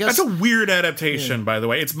 I guess that's a weird adaptation, by the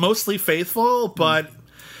way. It's mostly faithful, but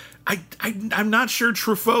I'm not sure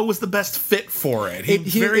Truffaut was the best fit for it.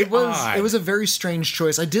 It was a very strange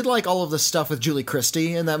choice. I did like all of the stuff with Julie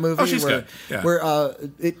Christie in that movie. Oh, she's good. Yeah. Where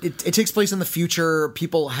it takes place in the future.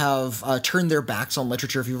 People have turned their backs on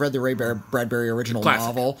literature. If you've read the Ray Bradbury original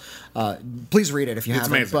novel, please read it if you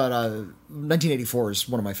haven't. Amazing. But 1984 is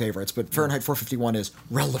one of my favorites. But Fahrenheit 451 is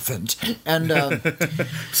relevant, and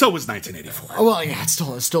so was 1984. Well, yeah, it's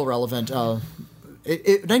still relevant.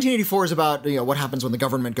 1984 is about what happens when the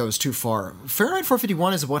government goes too far. Fahrenheit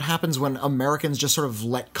 451 is what happens when Americans just sort of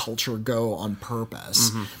let culture go on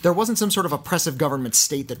purpose. Mm-hmm. There wasn't some sort of oppressive government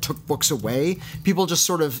state that took books away. People just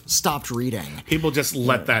sort of stopped reading. People just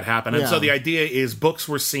let that happen. And so the idea is books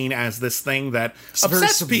were seen as this thing that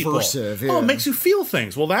upsets people. Yeah. Oh, it makes you feel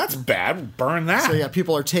things. Well, that's bad. Burn that. So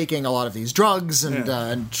people are taking a lot of these drugs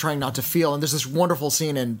and trying not to feel. And there's this wonderful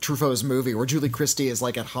scene in Truffaut's movie where Julie Christie is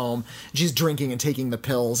like at home. And she's drinking and taking the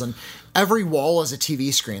pills, and every wall is a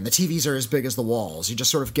TV screen. The TVs are as big as the walls. You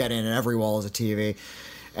just sort of get in, and every wall is a TV.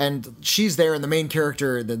 And she's there, and the main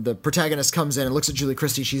character, the protagonist, comes in and looks at Julie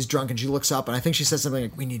Christie. She's drunk, and she looks up, and I think she says something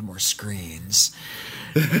like, "We need more screens."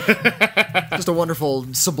 Just a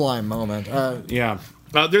wonderful, sublime moment. There's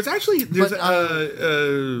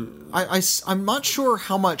I'm not sure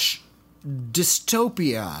how much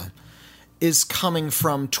dystopia is coming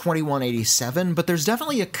from 2187, but there's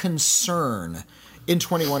definitely a concern in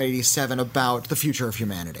 2187 about the future of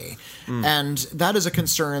humanity. And that is a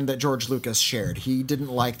concern that George Lucas shared. He didn't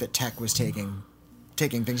like that tech was taking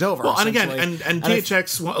things over. Well, and again, and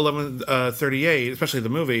THX 1138, especially the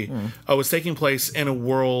movie, was taking place in a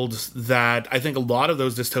world that I think a lot of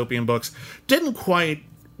those dystopian books didn't quite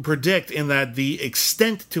predict, in that the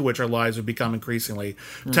extent to which our lives would become increasingly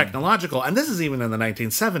technological. And this is even in the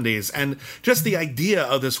 1970s. And just the idea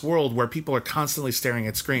of this world where people are constantly staring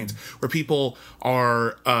at screens, where people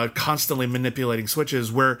are constantly manipulating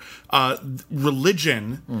switches, where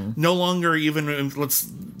religion no longer even,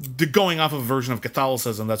 going off of a version of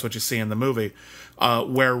Catholicism, that's what you see in the movie,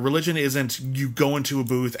 where religion isn't you go into a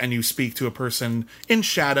booth and you speak to a person in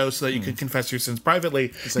shadow so that you can confess your sins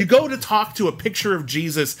privately. You go to talk to a picture of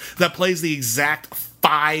Jesus that plays the exact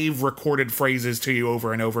 5 recorded phrases to you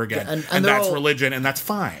over and over again. And that's religion, and that's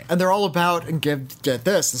fine. And they're all about, and get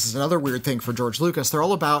this is another weird thing for George Lucas, they're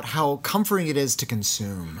all about how comforting it is to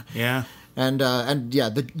consume. Yeah.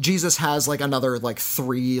 Jesus has like another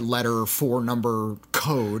 3-letter 4-number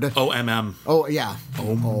code. OMM. Oh yeah.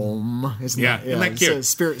 Om. Isn't that cute?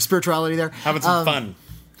 Spirituality there. Having some fun.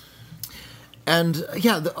 And by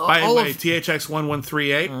the way, THX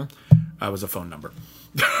 1138 was a phone number.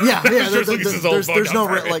 There's no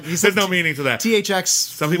there's no meaning to that. THX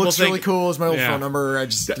Some people looks really cool as my old phone number.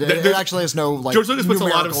 It actually has no George Lucas puts a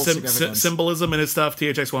lot of symbolism in his stuff.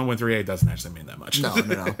 THX 1138 doesn't actually mean that much. No.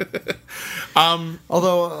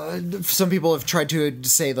 Although some people have tried to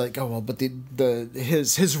say but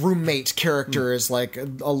his roommate character is like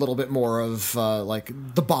a little bit more of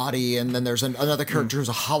the body, and then there's another character who's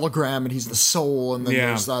a hologram and he's the soul, and then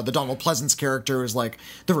there's the Donald Pleasance character is like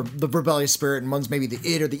the rebellious spirit, and one's maybe the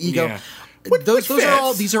id or the ego. Yeah.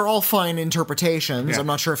 These are all fine interpretations. I'm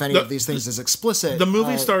not sure if any of these things is explicit. The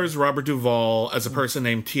movie stars Robert Duvall as a person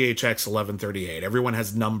named THX 1138. Everyone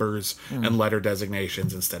has numbers and letter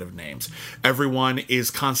designations instead of names. Everyone is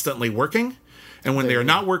constantly working, and when they are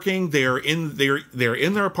not working, they're in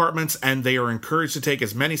their apartments, and they are encouraged to take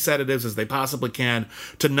as many sedatives as they possibly can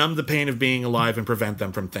to numb the pain of being alive and prevent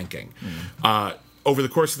them from thinking. Over the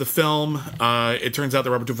course of the film, it turns out that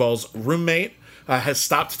Robert Duvall's roommate has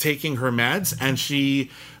stopped taking her meds, and she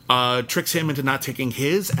tricks him into not taking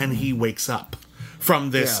his, and he wakes up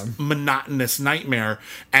from this monotonous nightmare,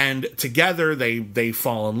 and together they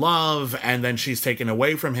fall in love, and then she's taken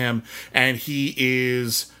away from him, and he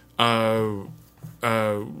is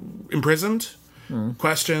imprisoned,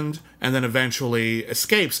 questioned, and then eventually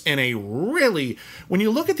escapes in a really... When you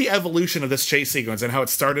look at the evolution of this chase sequence and how it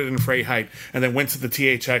started in Fahrenheit and then went to the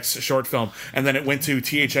THX short film and then it went to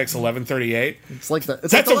THX 1138...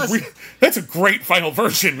 That's a great final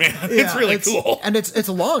version, man. It's really cool. And it's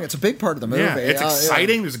long. It's a big part of the movie. Yeah, it's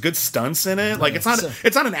exciting. There's good stunts in it.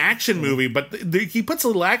 It's not an action movie, but he puts a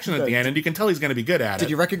little action at the end, and you can tell he's going to be good at it. Did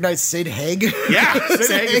you recognize Sid Haig? Yeah, Sid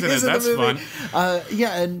Haig is in it. That's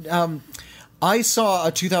fun. I saw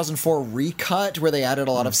a 2004 recut where they added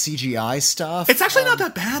a lot of CGI stuff. It's actually not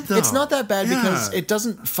that bad, though. It's not that bad because it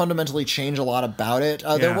doesn't fundamentally change a lot about it.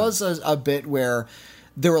 There was a bit where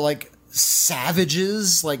there were like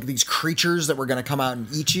savages, like these creatures that were going to come out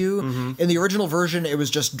and eat you. In the original version, it was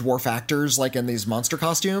just dwarf actors, like in these monster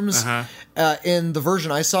costumes. In the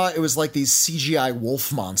version I saw, it was like these CGI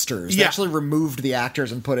wolf monsters. They actually removed the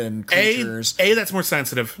actors and put in creatures. A, that's more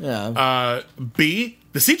sensitive. Yeah. B,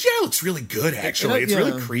 the CGI looks really good, actually. It's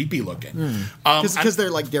really creepy looking. Because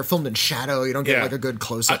they're filmed in shadow. You don't get like a good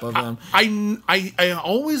close-up of them. I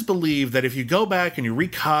always believe that if you go back and you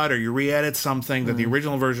recut or you re-edit something, that the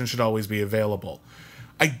original version should always be available.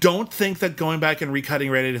 I don't think that going back and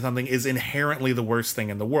recutting, re-editing something is inherently the worst thing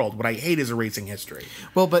in the world. What I hate is erasing history.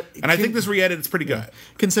 Well, I think this re-edit is pretty good.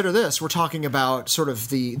 Consider this. We're talking about sort of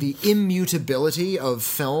the immutability of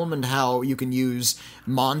film and how you can use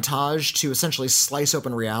montage to essentially slice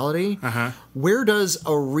open reality. Where does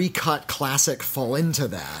a recut classic fall into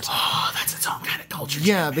that? Oh, that's its own kind of culture.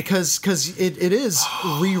 Yeah, because it is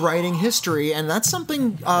rewriting history, and that's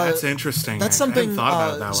something... that's interesting. That's something I hadn't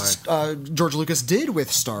thought about it that way. George Lucas did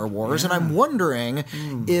with Star Wars, and I'm wondering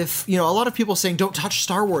if, a lot of people saying, don't touch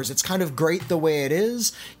Star Wars, it's kind of great the way it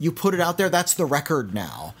is, you put it out there, that's the record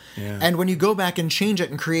now. And when you go back and change it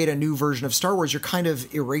and create a new version of Star Wars, you're kind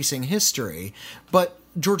of erasing history. But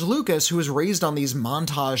George Lucas, who was raised on these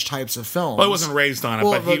montage types of films... Well, he wasn't raised on it,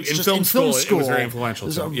 but in film school, it was very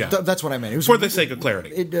influential. So, that's what I meant. It was, for the sake of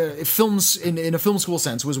clarity. Films, in a film school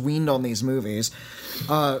sense, was weaned on these movies.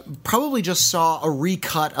 Probably just saw a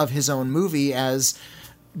recut of his own movie as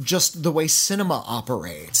just the way cinema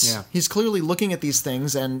operates. He's clearly looking at these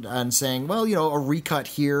things and saying, well, a recut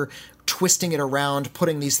here, twisting it around,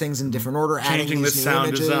 putting these things in different order, changing adding these new sound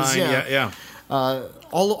images. design.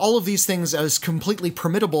 All of these things as completely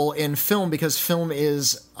permittable in film because film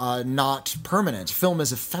is not permanent. Film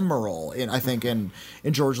is ephemeral, I think, in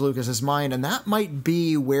George Lucas's mind, and that might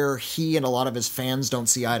be where he and a lot of his fans don't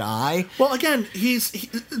see eye to eye. Well, again,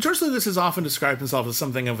 George Lucas has often described himself as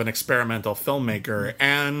something of an experimental filmmaker,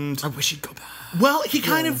 and I wish he'd go back. Well, he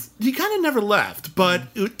kind of never left, but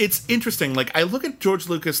it's interesting. Like, I look at George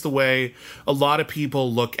Lucas the way a lot of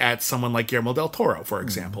people look at someone like Guillermo del Toro, for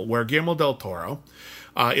example, where Guillermo del Toro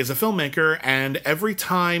is a filmmaker, and every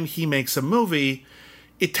time he makes a movie,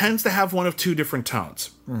 it tends to have one of two different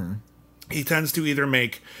tones. He tends to either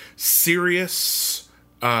make serious,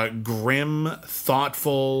 grim,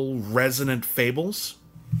 thoughtful, resonant fables,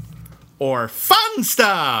 or fun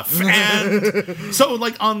stuff. And so,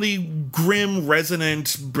 like, on the grim,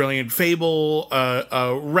 resonant, brilliant fable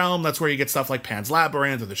realm, that's where you get stuff like Pan's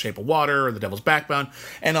Labyrinth or The Shape of Water or The Devil's Backbone.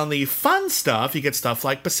 And on the fun stuff, you get stuff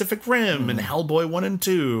like Pacific Rim and Hellboy 1 and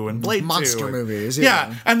 2 and Blade 2. Monster movies,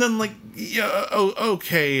 And then, like,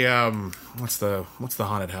 what's the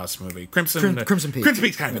haunted house movie? Crimson Peak. Crimson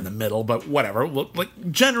Peak's kind of in the middle, but whatever.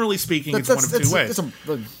 Like, generally speaking, it's one of two ways. It's a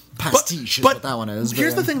pastiche is what that one is.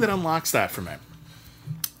 Here's the thing that unlocks that for me.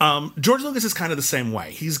 George Lucas is kind of the same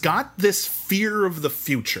way. He's got this fear of the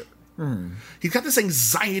future. He's got this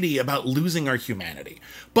anxiety about losing our humanity.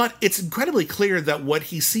 But it's incredibly clear that what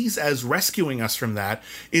he sees as rescuing us from that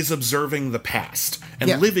is observing the past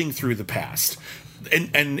and living through the past.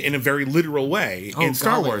 And in a very literal way in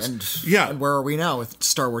Star Wars. And where are we now with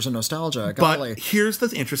Star Wars and nostalgia? But here's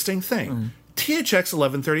the interesting thing. THX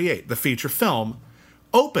 1138, the feature film,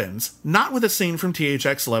 opens not with a scene from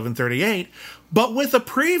THX 1138, but with a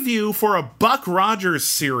preview for a Buck Rogers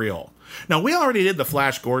serial. Now, we already did the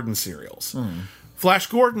Flash Gordon serials. Flash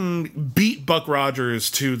Gordon beat Buck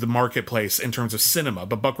Rogers to the marketplace in terms of cinema,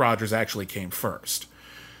 but Buck Rogers actually came first.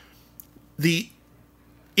 The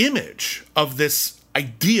image of this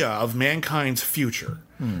idea of mankind's future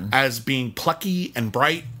as being plucky and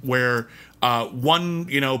bright, where one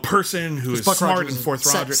person who is smart and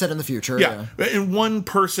forthright, set in the future, and one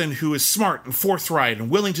person who is smart and forthright and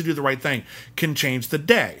willing to do the right thing can change the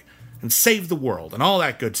day and save the world and all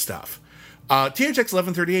that good stuff. THX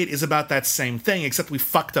 1138 is about that same thing, except we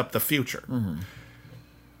fucked up the future.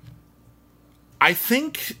 I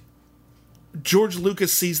think George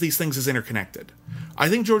Lucas sees these things as interconnected. I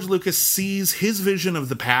think George Lucas sees his vision of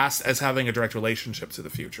the past as having a direct relationship to the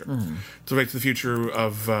future. To the future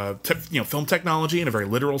of film technology in a very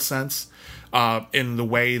literal sense, in the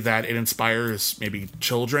way that it inspires maybe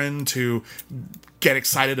children to get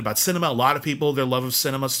excited about cinema. A lot of people, their love of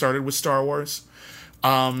cinema started with Star Wars.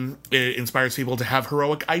 It inspires people to have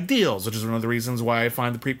heroic ideals, which is one of the reasons why I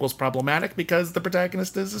find the prequels problematic, because the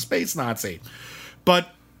protagonist is a space Nazi. But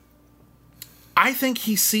I think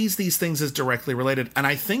he sees these things as directly related, and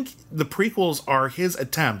I think the prequels are his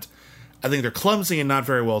attempt I think they're clumsy and not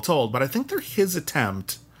very well told, but I think they're his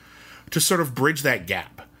attempt to sort of bridge that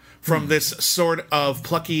gap from this sort of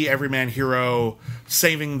plucky everyman hero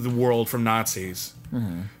saving the world from Nazis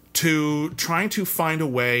to trying to find a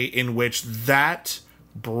way in which that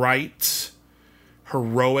bright,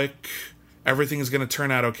 heroic, everything is going to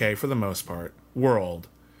turn out okay for the most part world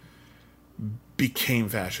became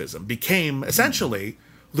fascism, became essentially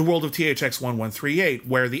the world of THX 1138,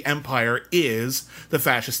 where the Empire is the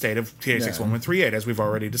fascist state of THX 1138, as we've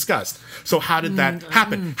already discussed. So how did that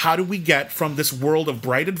happen? How do we get from this world of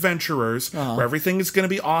bright adventurers, where everything is going to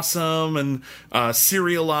be awesome and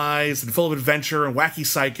serialized and full of adventure and wacky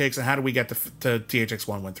sidekicks, and how do we get to THX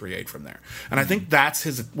 1138 from there? And I think that's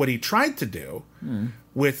what he tried to do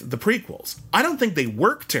with the prequels. I don't think they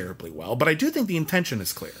work terribly well, but I do think the intention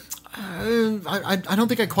is clear. I don't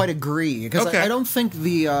think I quite agree, because I don't think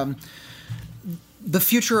the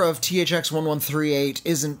future of THX 1138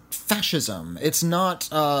 isn't fascism. It's not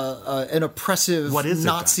an oppressive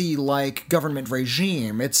Nazi-like government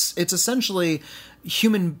regime. It's essentially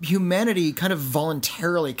humanity kind of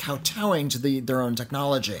voluntarily kowtowing to their own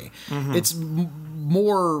technology. Its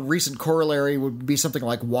more recent corollary would be something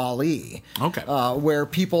like WALL-E, where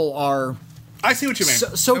people are I see what you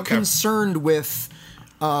mean. Concerned with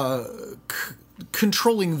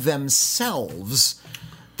controlling themselves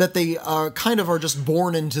that they kind of are just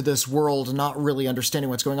born into this world not really understanding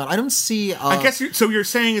what's going on. I don't see... I guess so you're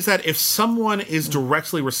saying is that if someone is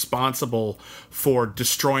directly responsible for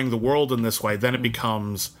destroying the world in this way, then it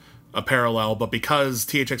becomes a parallel, but because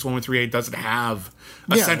THX 1138 doesn't have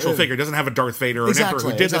a central figure, doesn't have a Darth Vader or an Emperor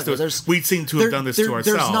who did this to us, we seem to have done this to ourselves.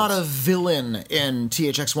 There's not a villain in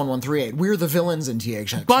THX 1138. We're the villains in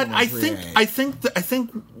THX 1138. But I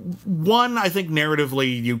think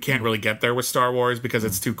narratively you can't really get there with Star Wars because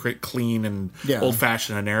it's too clean and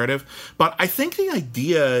old-fashioned a narrative. But I think the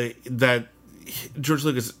idea that George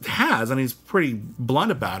Lucas has, and he's pretty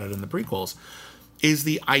blunt about it in the prequels, is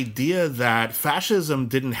the idea that fascism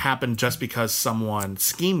didn't happen just because someone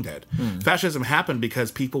schemed it. Fascism happened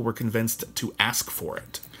because people were convinced to ask for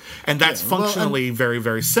it. And that's functionally very,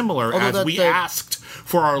 very similar as we asked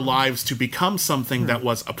for our lives to become something that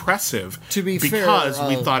was oppressive because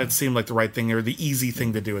we thought it seemed like the right thing or the easy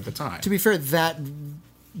thing to do at the time. To be fair, that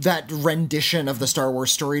rendition of the Star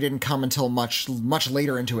Wars story didn't come until much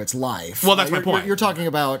later into its life. Well, that's my point. You're talking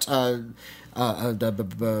about... I'm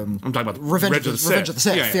talking about Revenge of the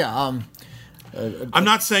Sith. I'm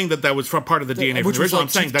not saying that was part of the DNA from the original. I'm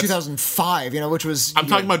saying that's 2005. Which was. I'm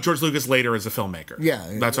talking about George Lucas later as a filmmaker. Yeah,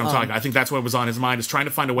 that's what I'm talking about. I think that's what was on his mind, is trying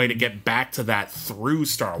to find a way to get back to that through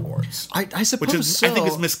Star Wars. I suppose, which I think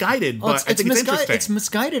is misguided, but I think it's interesting. It's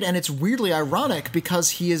misguided, and it's weirdly ironic because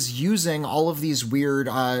he is using all of these weird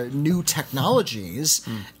new technologies.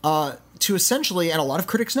 To essentially, and a lot of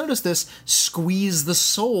critics notice this, squeeze the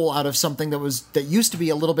soul out of something that used to be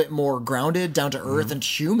a little bit more grounded, down to earth, and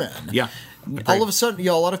human. Yeah. Agreed. All of a sudden,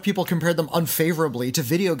 a lot of people compared them unfavorably to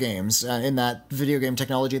video games in that video game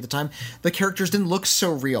technology at the time. The characters didn't look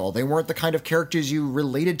so real. They weren't the kind of characters you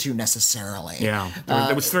related to necessarily. Yeah,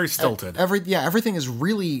 it was very stilted. Everything is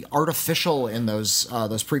really artificial in those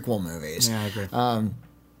prequel movies. Yeah, I agree.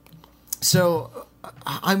 So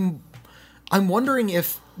I'm wondering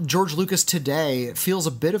if George Lucas today feels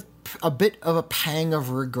a bit of a pang of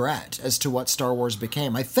regret as to what Star Wars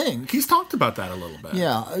became. I think he's talked about that a little bit.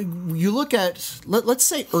 Yeah, you look at let's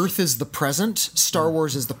say Earth is the present, Star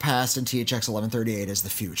Wars is the past, and THX 1138 is the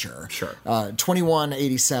future. Sure.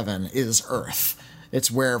 2187 is Earth. It's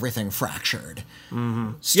where everything fractured.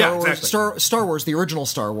 Star Wars, the original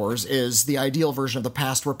Star Wars, is the ideal version of the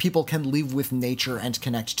past where people can live with nature and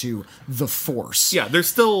connect to the Force. Yeah, there's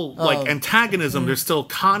still antagonism, there's still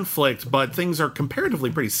conflict, but things are comparatively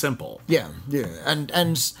pretty simple. Yeah.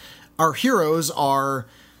 And our heroes are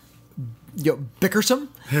bickersome.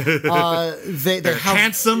 They're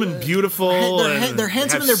handsome and beautiful. They're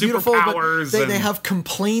handsome and they're beautiful, but they have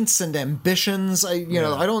complaints and ambitions.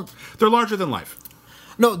 They're larger than life.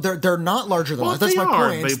 No, they're not larger than life. That's my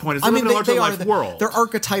point. The point is, they're a larger than life world. They're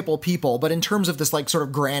archetypal people, but in terms of this sort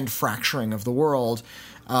of grand fracturing of the world,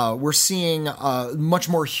 we're seeing much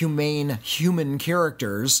more human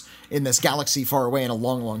characters in this galaxy far away and a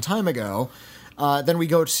long, long time ago. Then we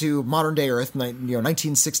go to modern day Earth,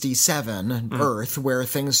 1967 Earth, where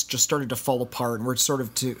things just started to fall apart, and we're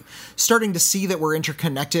starting to see that we're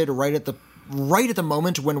interconnected right at the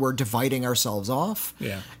moment when we're dividing ourselves off.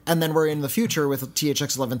 Yeah. And then we're in the future with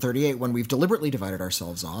THX 1138 when we've deliberately divided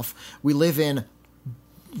ourselves off. We live in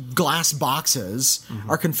glass boxes.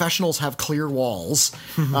 Our confessionals have clear walls.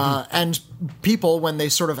 And people, when they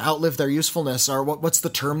sort of outlive their usefulness, are what's the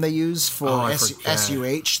term they use for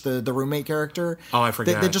SUH, the roommate character? Oh, I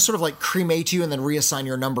forget. They just sort of like cremate you and then reassign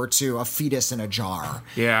your number to a fetus in a jar.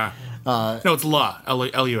 Yeah. No, it's LUH.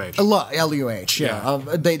 LUH, yeah.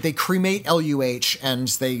 They cremate LUH and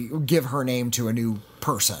they give her name to a new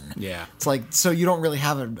person. Yeah. It's like, so you don't really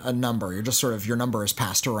have a number. You're just sort of, your number is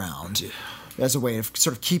passed around as a way of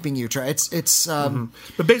sort of keeping you it's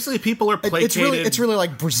But basically people are placated. It's really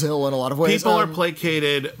like Brazil in a lot of ways. People are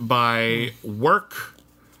placated by work,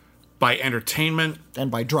 by entertainment, and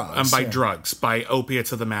by drugs. By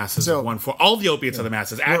opiates of the masses. All the opiates of the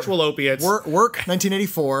masses. Actual opiates. Work,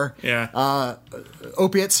 1984. Yeah.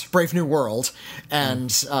 Opiates, Brave New World,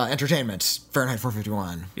 and entertainment, Fahrenheit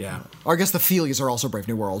 451. Yeah. Or I guess the Feelies are also Brave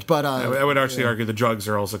New World, but I would actually argue the drugs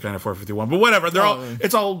are also kind of 451. But whatever,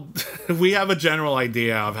 it's all. We have a general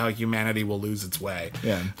idea of how humanity will lose its way.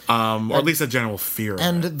 Yeah. Or at least a general fear.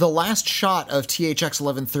 And the last shot of THX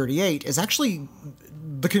 1138 is actually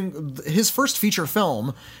his first feature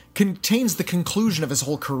film contains the conclusion of his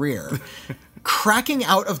whole career. Cracking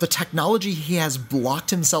out of the technology he has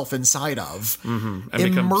blocked himself inside of, and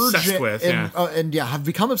become obsessed with, have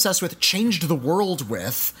become obsessed with, changed the world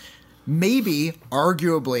with, maybe,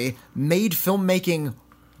 arguably, made filmmaking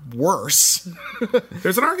worse.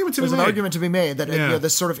 There's an argument to be made that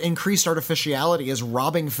this sort of increased artificiality is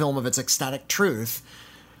robbing film of its ecstatic truth.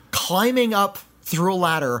 Climbing up through a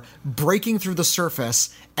ladder, breaking through the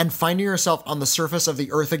surface, and finding yourself on the surface of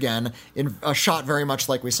the Earth again in a shot very much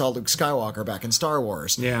like we saw Luke Skywalker back in Star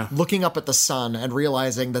Wars. Yeah. Looking up at the sun and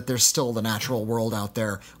realizing that there's still the natural world out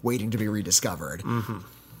there waiting to be rediscovered. Mm-hmm.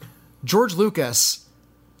 George Lucas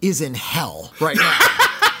is in hell right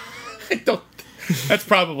now. That's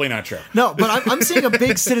probably not true. No, but I'm seeing a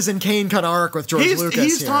big Citizen Kane kind of arc with George Lucas.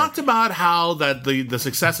 He's talked about how that the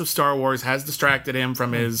success of Star Wars has distracted him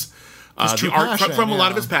from his from a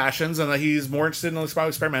lot of his passions, and that he's more interested in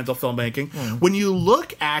experimental filmmaking. When you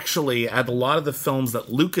look actually at a lot of the films that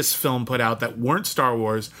Lucasfilm put out that weren't Star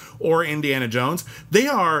Wars or Indiana Jones, they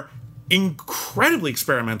are incredibly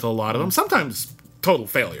experimental, a lot of them. Sometimes total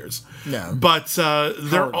failures. Yeah. But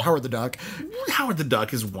they're Howard the Duck. Howard the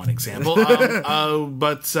Duck is one example.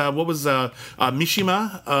 But what was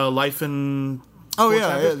Mishima, Life in... Oh,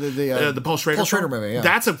 yeah, the Paul Schrader movie, yeah.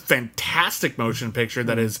 That's a fantastic motion picture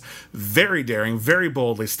that is very daring, very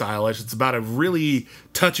boldly stylish. It's about a really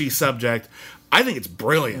touchy subject. I think it's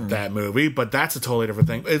brilliant, that movie, but that's a totally different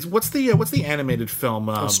thing. What's the animated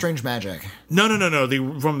film? Strange Magic. No.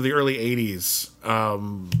 From the early 80s.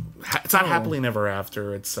 It's not Happily Never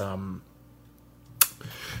After. It's...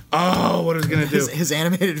 what is he going to do? His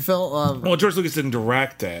animated film? Well, George Lucas didn't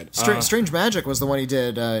direct it. Strange Magic was the one he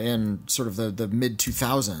did in sort of the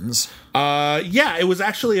mid-2000s. Yeah, it was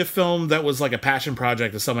actually a film that was like a passion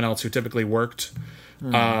project of someone else who typically worked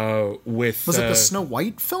with... Was it the Snow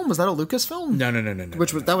White film? Was that a Lucas film? No.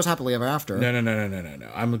 That was Happily Ever After. No.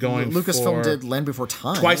 I'm going Lucasfilm did Land Before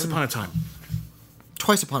Time. Twice Upon a Time.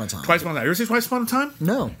 Twice Upon a Time. You ever see Twice Upon a Time?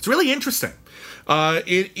 No. It's really interesting.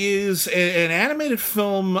 It is an animated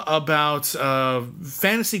film about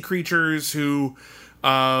fantasy creatures who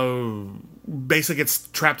basically gets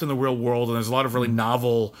trapped in the real world, and there's a lot of really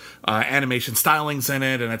novel animation stylings in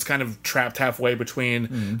it, and it's kind of trapped halfway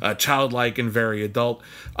between childlike and very adult.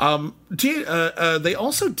 They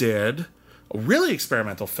also did a really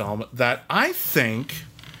experimental film that I think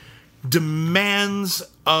demands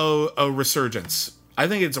a resurgence. I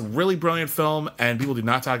think it's a really brilliant film, and people do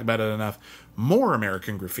not talk about it enough. More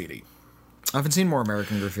American Graffiti. I haven't seen More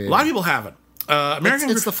American Graffiti. A lot of people haven't.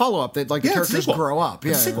 It's the follow-up that the characters grow up.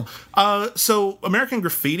 Yeah. So American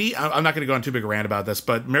Graffiti, I'm not going to go on too big a rant about this,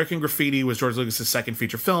 but American Graffiti was George Lucas's second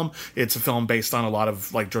feature film. It's a film based on a lot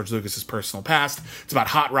of like George Lucas's personal past. It's about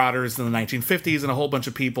hot rodders in the 1950s and a whole bunch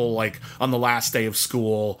of people like on the last day of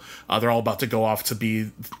school. They're all about to go off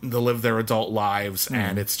to live their adult lives,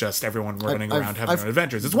 and it's just everyone running around having their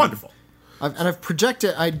adventures. It's wonderful.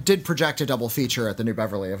 I did project a double feature at the New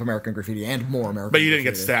Beverly of American Graffiti and More American Graffiti. But you didn't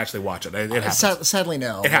get to actually watch it. It happens. Sadly,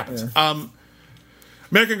 no. It happens. Yeah.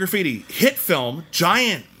 American Graffiti, hit film,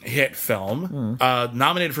 giant hit film,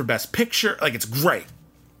 nominated for Best Picture. Like, it's great.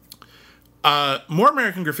 More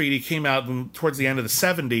American Graffiti came out towards the end of the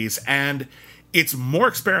 70s, and it's more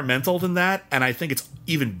experimental than that, and I think it's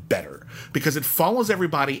even better because it follows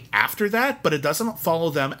everybody after that, but it doesn't follow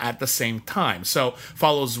them at the same time. So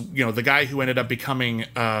follows, the guy who ended up becoming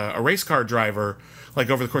a race car driver, like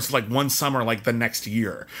over the course of like one summer, like the next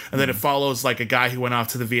year. And then it follows like a guy who went off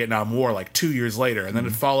to the Vietnam War like 2 years later. And then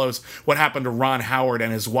it follows what happened to Ron Howard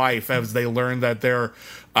and his wife as they learned that their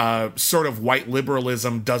sort of white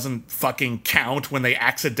liberalism doesn't fucking count when they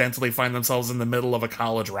accidentally find themselves in the middle of a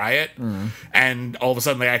college riot. And all of a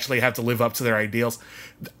sudden they actually have to live up to their ideals.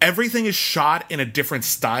 Everything is shot in a different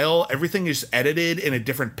style. Everything is edited in a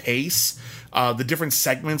different pace. The different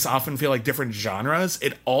segments often feel like different genres.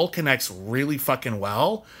 It all connects really fucking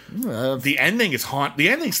well. The ending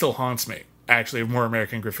still haunts me, actually, of More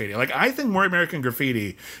American Graffiti. Like, I think More American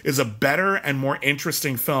Graffiti is a better and more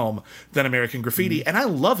interesting film than American Graffiti, and I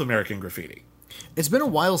love American Graffiti. It's been a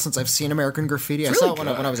while since I've seen American Graffiti. I saw it when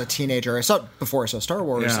I was a teenager. I saw it before I saw Star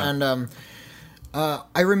Wars, and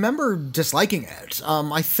I remember disliking it.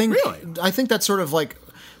 I think that's sort of like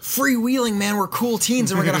freewheeling, man, we're cool teens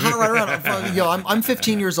and we're gonna ride around. I'm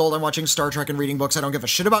 15 years old. I'm watching Star Trek and reading books. I don't give a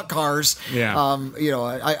shit about cars.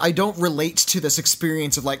 I don't relate to this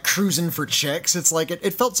experience of like cruising for chicks. It's like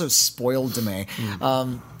it felt so spoiled to me.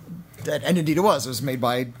 And indeed it was. It was made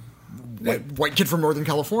by white kid from Northern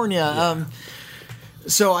California.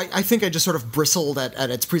 So I think I just sort of bristled at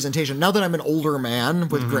its presentation. Now that I'm an older man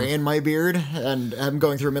with gray in my beard and I'm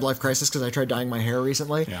going through a midlife crisis because I tried dyeing my hair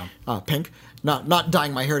recently, pink. Not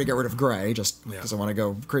dyeing my hair to get rid of gray, just because I want to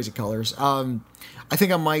go crazy colors. I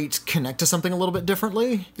think I might connect to something a little bit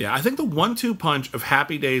differently. Yeah, I think the 1-2 punch of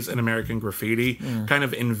Happy Days and American Graffiti kind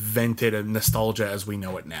of invented a nostalgia as we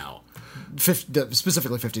know it now.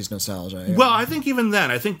 Specifically 50s nostalgia. Yeah. Well, I think even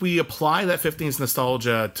then, I think we apply that 50s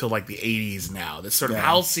nostalgia to like the 80s now. This sort of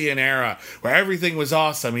halcyon era where everything was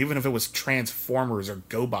awesome, even if it was Transformers or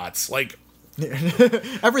GoBots. Like,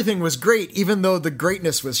 everything was great, even though the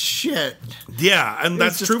greatness was shit. Yeah, and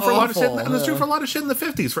that's true for a lot of shit. And that's true for a lot of shit in the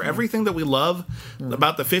 50s. For everything that we love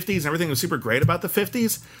about the 50s and everything that was super great about the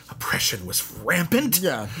 50s, oppression was rampant.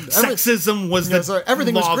 Yeah, sexism was the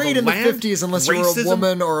everything was great in the 50s unless racism. You were a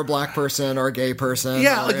woman or a black person or a gay person.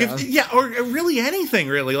 Yeah, or really anything.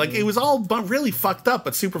 Really, like it was all really fucked up,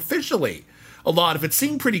 but superficially, a lot of it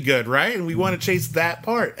seemed pretty good, right? And we want to chase that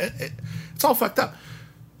part. It's all fucked up.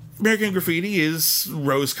 American Graffiti is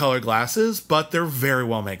rose-colored glasses, but they're very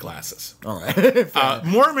well-made glasses. All right.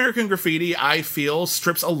 More American Graffiti, I feel,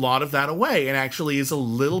 strips a lot of that away and actually is a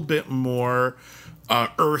little bit more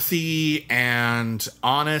earthy and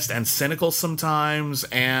honest and cynical sometimes,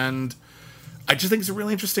 and I just think it's a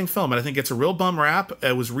really interesting film, and I think it's a real bum rap.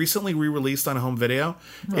 It was recently re-released on home video.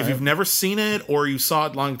 Right. If you've never seen it, or you saw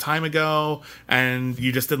it a long time ago, and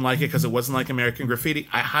you just didn't like it because it wasn't like American Graffiti,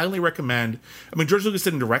 I highly recommend. I mean, George Lucas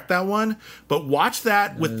didn't direct that one, but watch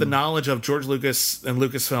that with the knowledge of George Lucas and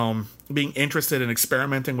Lucasfilm being interested in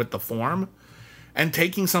experimenting with the form, and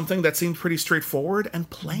taking something that seemed pretty straightforward and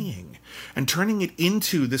playing, and turning it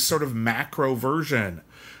into this sort of macro version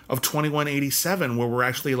of 2187, where we're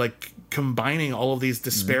actually like combining all of these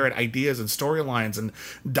disparate ideas and storylines and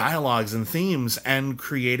dialogues and themes and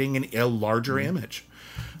creating a larger image.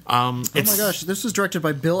 Oh my gosh, this was directed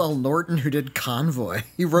by Bill L. Norton, who did Convoy.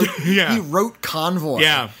 He wrote Convoy.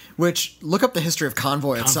 Yeah. Which, look up the history of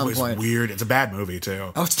Convoy at some point. It's weird. It's a bad movie,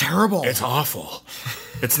 too. Oh, it's terrible. It's awful.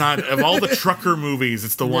 It's not, of all the trucker movies,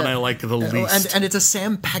 it's the one I like the least. And it's a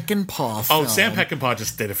Sam Peckinpah film. Oh, Sam Peckinpah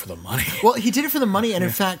just did it for the money. Well, he did it for the money, and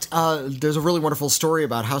in fact, there's a really wonderful story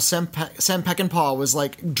about how Sam Peckinpah was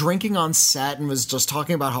like drinking on set and was just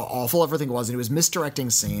talking about how awful everything was, and he was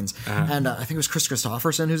misdirecting scenes. And I think it was Chris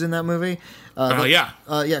Christopherson who's in that movie.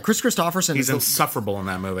 Chris Christopherson. He's insufferable in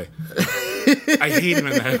that movie. I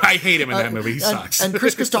hate him in that movie. He sucks. And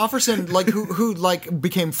Chris Christopherson, like who like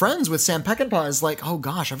became friends with Sam Peckinpah, is like, oh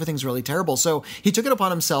gosh, everything's really terrible. So he took it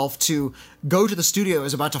upon himself to go to the studio. He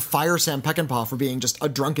was about to fire Sam Peckinpah for being just a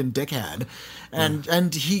drunken dickhead,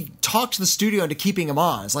 and he talked the studio into keeping him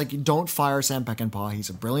on. It's like, don't fire Sam Peckinpah. He's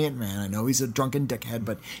a brilliant man. I know he's a drunken dickhead,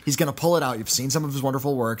 but he's going to pull it out. You've seen some of his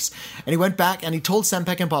wonderful works. And he went back and he told Sam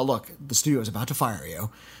Peckinpah, look, the studio is about to fire you,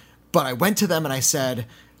 but I went to them and I said,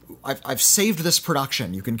 I've saved this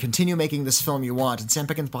production. You can continue making this film you want. And Sam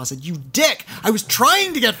Peckinpah said, you dick! I was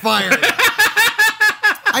trying to get fired!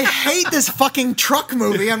 I hate this fucking truck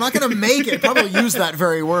movie. I'm not going to make it. Probably use that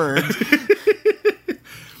very word.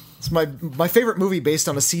 It's my favorite movie based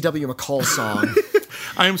on a C.W. McCall song.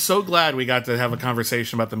 I am so glad we got to have a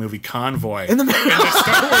conversation about the movie Convoy. In the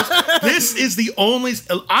Star Wars. This is the only...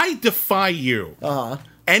 I defy you.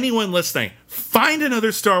 anyone listening, find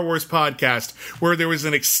another Star Wars podcast where there was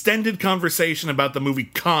an extended conversation about the movie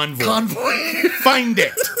Convoy. Find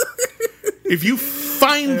it. If you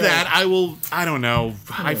find that, I will, I don't know,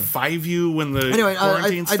 high five you when the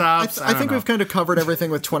quarantine stops. I think we've kind of covered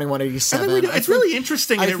everything with 2187. I think we do. It's really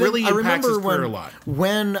interesting, and it really impacts his career a lot.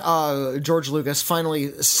 When George Lucas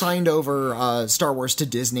finally signed over Star Wars to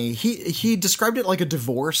Disney, he described it like a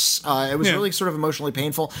divorce. It was really sort of emotionally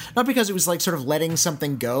painful. Not because it was like sort of letting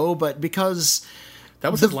something go, but because...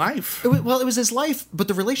 That was his life. It was his life, but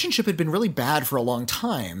the relationship had been really bad for a long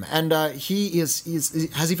time. And he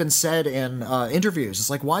has even said in interviews, it's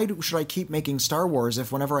like, why should I keep making Star Wars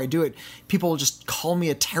if whenever I do it, people will just call me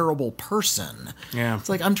a terrible person? Yeah. It's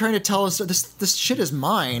like, I'm trying to tell us this shit is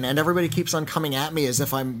mine, and everybody keeps on coming at me as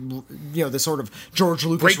if I'm, this sort of George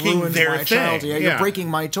Lucas breaking ruined their my child. thing. You're breaking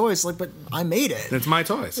my toys. Like, but I made it. It's my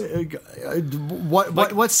toys.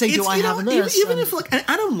 What say do I have in this? Even if,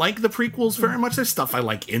 I don't like the prequels very much. There's stuff I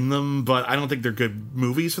like in them, but I don't think they're good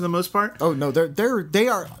movies for the most part. Oh no, they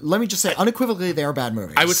are. Let me just say, unequivocally, they are bad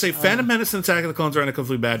movies. I would say Phantom Menace and Attack of the Clones are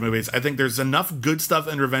unequivocally bad movies. I think there's enough good stuff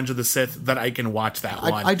in Revenge of the Sith that I can watch that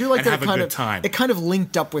one. I do like and that have a good time. It kind of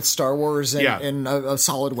linked up with Star Wars in a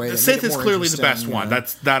solid way. The Sith is clearly the best one.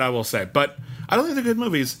 That I will say, but I don't think they're good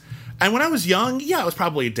movies. And when I was young, I was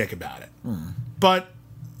probably a dick about it. But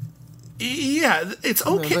yeah, it's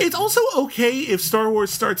okay. It's also okay if Star Wars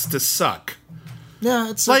starts to suck.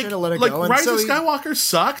 Yeah, it's okay to let it go. Rise of Skywalker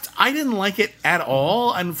sucked. I didn't like it at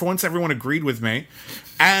all, and for once everyone agreed with me.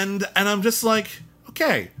 And I'm just like,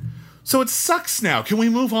 okay, so it sucks now. Can we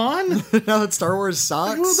move on? Now that Star Wars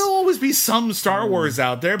sucks? Well, there'll always be some Star Wars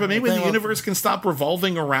out there, but maybe the universe can stop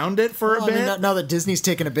revolving around it for a bit. I mean, now that Disney's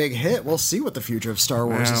taken a big hit, we'll see what the future of Star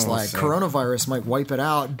Wars is like. Coronavirus might wipe it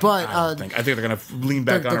out, but I think they're going to lean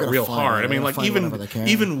back on it real hard. I mean,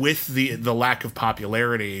 even with the lack of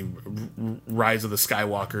popularity, Rise of the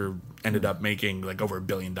Skywalker ended up making over $1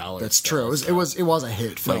 billion. That's true. It was a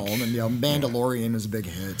hit film, and Mandalorian was a big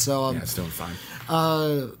hit. So it's doing fine.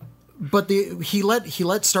 But he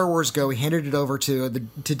let Star Wars go. He handed it over to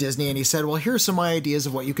Disney, and he said, "Well, here's some ideas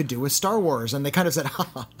of what you could do with Star Wars." And they kind of said,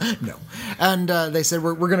 "No." And they said,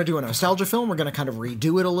 "We're going to do a nostalgia film. We're going to kind of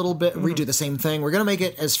redo it a little bit, redo the same thing. We're going to make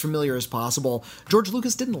it as familiar as possible." George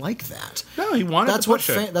Lucas didn't like that. No, he wanted to push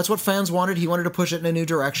it. That's what fans wanted. He wanted to push it in a new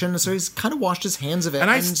direction. So he's kind of washed his hands of it. And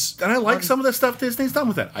I like some of the stuff Disney's done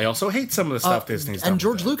with it. I also hate some of the stuff Disney's done. And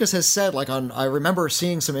George Lucas has said, I remember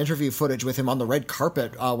seeing some interview footage with him on the red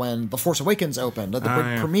carpet when The Force Awakens opened at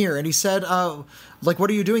the premiere, and he said, what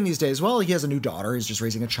are you doing these days? Well, he has a new daughter. He's just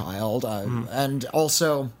raising a child. And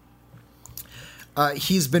also,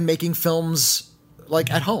 he's been making films,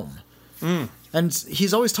 at home. And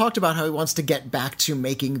he's always talked about how he wants to get back to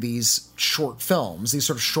making these short films, these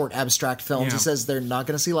sort of short abstract films. Yeah. He says they're not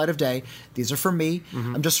going to see light of day. These are for me.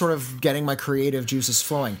 I'm just sort of getting my creative juices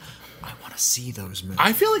flowing. I want to see those movies.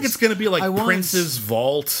 I feel like it's going to be Prince's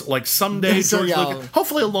Vault, someday. George Lucas,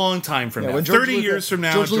 hopefully a long time from now, 30 years from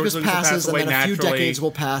now, George Lucas passes, and then a few decades will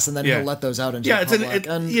pass, and then he'll let those out into the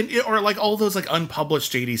public. Or all those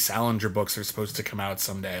unpublished J.D. Salinger books are supposed to come out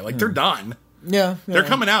someday. They're done. Yeah, they're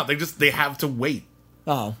coming out. They have to wait.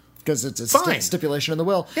 Oh. Because it's a stipulation in the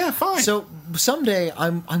will. Yeah, fine. So someday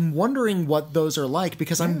I'm wondering what those are like,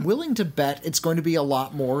 because I'm willing to bet it's going to be a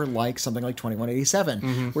lot more like something like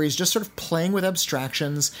 2187, where he's just sort of playing with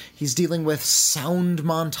abstractions. He's dealing with sound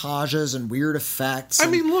montages and weird effects.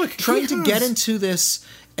 Trying to get into this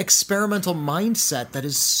experimental mindset that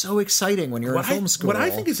is so exciting when you're in film school. What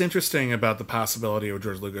I think is interesting about the possibility of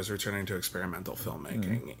George Lucas returning to experimental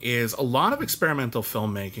filmmaking is a lot of experimental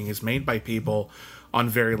filmmaking is made by people on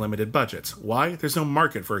very limited budgets. Why? There's no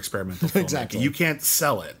market for experimental filmmaking. Exactly. You can't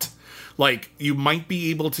sell it. You might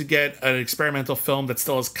be able to get an experimental film that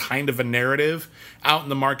still has kind of a narrative out in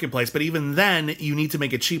the marketplace, but even then, you need to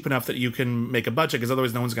make it cheap enough that you can make a budget, because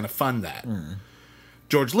otherwise no one's going to fund that.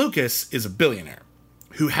 George Lucas is a billionaire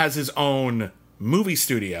who has his own movie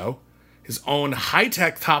studio, his own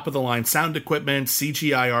high-tech, top-of-the-line sound equipment,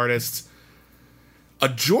 CGI artists. A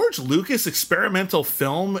George Lucas experimental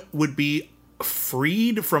film would be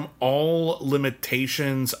freed from all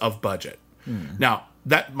limitations of budget. Now,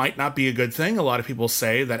 that might not be a good thing. A lot of people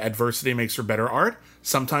say that adversity makes for better art.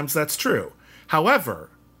 Sometimes that's true. However,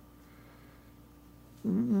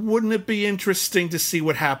 wouldn't it be interesting to see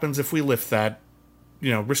what happens if we lift that,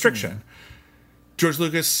 restriction? George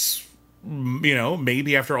Lucas,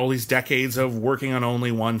 maybe after all these decades of working on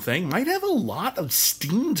only one thing, might have a lot of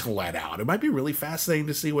steam to let out. It might be really fascinating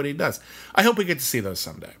to see what he does. I hope we get to see those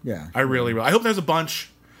someday. Yeah. I really will. I hope there's a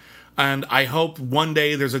bunch. And I hope one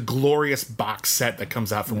day there's a glorious box set that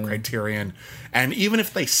comes out from Criterion. And even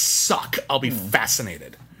if they suck, I'll be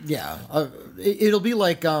fascinated. Yeah, it'll be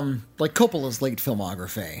like Coppola's late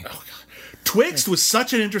filmography. Oh, God. Twixt was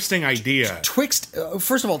such an interesting idea. Twixt,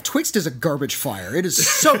 first of all, Twixt is a garbage fire. It is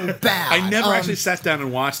so bad. I never actually sat down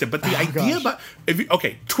and watched it, but the idea about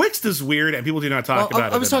Twixt is weird, and people do not talk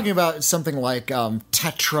about it. I was talking about something like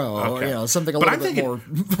Tetro, or something a little bit more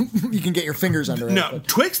you can get your fingers under it. No,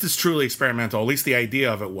 Twixt is truly experimental. At least the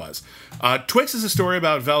idea of it was. Twixt is a story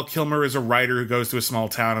about Val Kilmer as a writer who goes to a small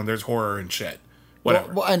town and there's horror and shit.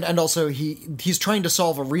 Whatever. Well, and also he's trying to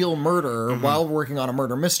solve a real murder while working on a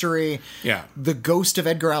murder mystery. Yeah. The ghost of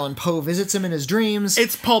Edgar Allan Poe visits him in his dreams.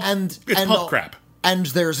 It's pulp. It's pulp crap. And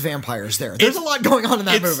there's vampires there. There's a lot going on in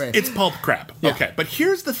that movie. It's pulp crap. Yeah. Okay, but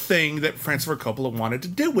here's the thing that Francis Ford Coppola wanted to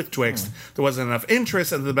do with Twixt. There wasn't enough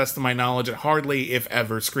interest, and to the best of my knowledge, it hardly, if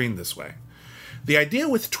ever, screened this way. The idea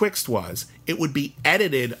with Twixt was it would be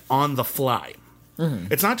edited on the fly.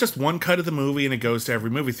 It's not just one cut of the movie and it goes to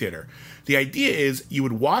every movie theater. The idea is you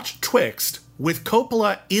would watch Twixt with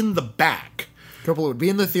Coppola in the back. Coppola would be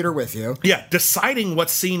in the theater with you. Yeah, deciding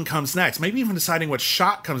what scene comes next. Maybe even deciding what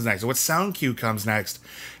shot comes next or what sound cue comes next.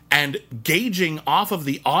 And gauging off of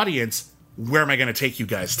the audience, where am I going to take you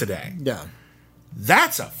guys today? Yeah.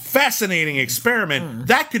 That's a fascinating experiment.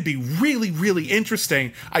 That could be really, really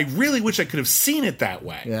interesting. I really wish I could have seen it that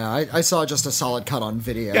way. Yeah, I saw just a solid cut on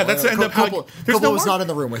video. Yeah, that's end up how Coppola was not in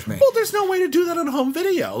the room with me. Well, there's no way to do that on home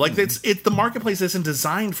video. Like the marketplace isn't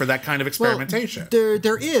designed for that kind of experimentation. Well,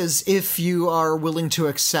 there is, if you are willing to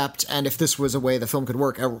accept, and if this was a way the film could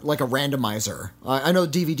work, like a randomizer. I know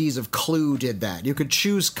DVDs of Clue did that. You could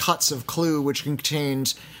choose cuts of Clue which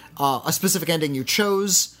contained a specific ending you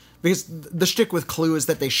chose. Because the shtick with Clue is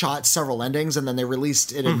that they shot several endings and then they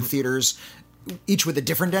released it in theaters, each with a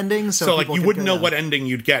different ending. So like you wouldn't know what ending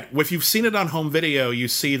you'd get. If you've seen it on home video, you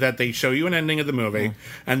see that they show you an ending of the movie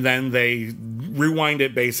and then they rewind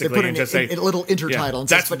it basically they put and just say a little intertitle and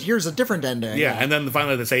says, but here's a different ending. Yeah, and then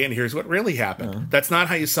finally they say, and here's what really happened. That's not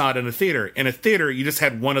how you saw it in a theater. In a theater, you just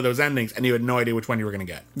had one of those endings and you had no idea which one you were going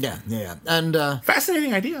to get. Yeah. And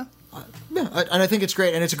fascinating idea. Yeah, and I think it's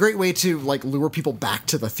great, and it's a great way to lure people back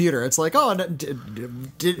to the theater. It's like, I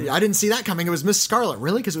didn't see that coming. It was Miss Scarlet,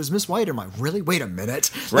 really, because it was Miss White. Am I really? Wait a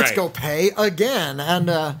minute, let's go pay again.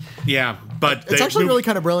 And yeah, but it's actually really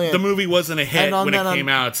kind of brilliant. The movie wasn't a hit when it came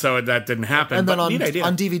out, so that didn't happen. And then on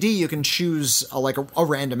DVD, you can choose a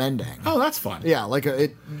random ending. Oh, that's fun. Yeah,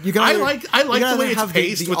 you can. I like the way it's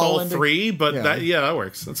paced with all three, but that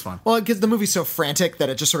works. That's fun. Well, because the movie's so frantic that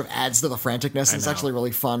it just sort of adds to the franticness. It's actually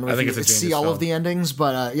really fun. I think it's a see all of the endings,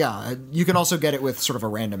 but you can also get it with sort of a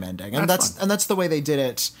random ending, and that's the way they did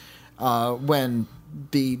it when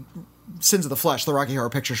the Sins of the Flesh, the Rocky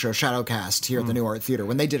Horror Picture Show Shadowcast here at the New Art Theater,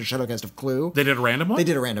 when they did a Shadowcast of Clue, they did a random one. They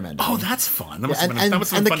did a random ending. Oh, that's fun. That must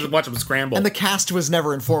have been fun to watch them scramble. And the cast was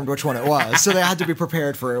never informed which one it was, so they had to be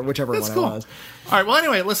prepared for whichever one it was. All right. Well,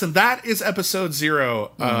 anyway, listen. That is episode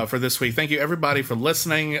 0 for this week. Thank you everybody for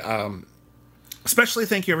listening. Especially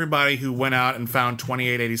thank you everybody who went out and found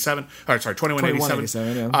 2187.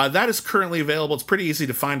 That is currently available. It's pretty easy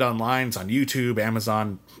to find online. It's on YouTube,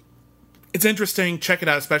 Amazon. It's interesting. Check it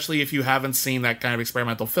out, especially if you haven't seen that kind of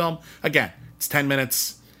experimental film. Again, it's 10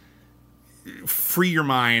 minutes. Free your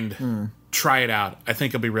mind. Try it out. I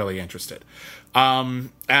think you'll be really interested. And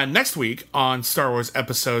next week on Star Wars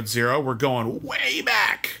Episode 0, we're going way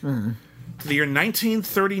back to the year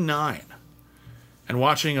 1939. And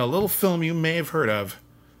watching a little film you may have heard of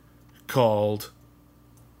called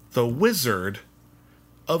The Wizard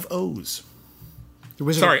of Oz.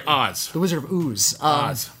 Oz. The Wizard of Ooze.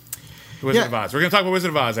 Oz. The Wizard of Oz. We're going to talk about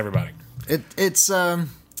Wizard of Oz, everybody. It's the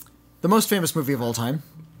most famous movie of all time.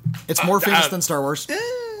 It's more famous than Star Wars.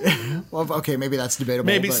 Well, okay, maybe that's debatable.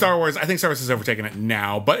 Maybe Star Wars. I think Star Wars has overtaken it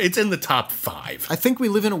now, but it's in the top 5. I think we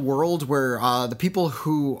live in a world where the people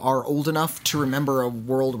who are old enough to remember a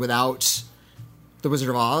world without The Wizard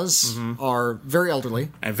of Oz are very elderly.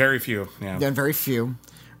 And very few, And very few.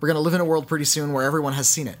 We're going to live in a world pretty soon where everyone has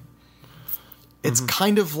seen it. It's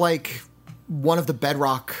kind of like one of the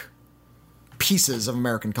bedrock pieces of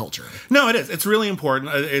American culture. No, it is. It's really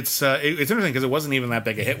important. It's interesting because it wasn't even that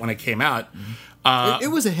big a hit when it came out.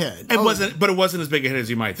 It was a hit. It wasn't as big a hit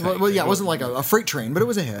as you might think. Well, yeah, it wasn't like a freight train, but it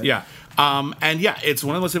was a hit. Yeah. It's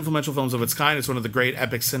one of the most influential films of its kind. It's one of the great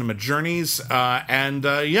epic cinema journeys.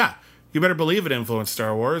 you better believe it influenced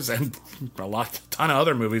Star Wars and ton of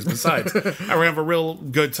other movies besides. And we're going to have a real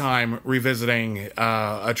good time revisiting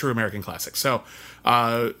a true American classic. So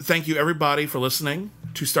thank you, everybody, for listening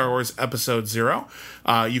to Star Wars Episode 0.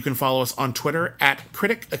 You can follow us on Twitter at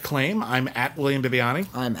Critic Acclaim. I'm at William Bibiani.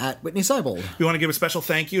 I'm at Whitney Seibold. We want to give a special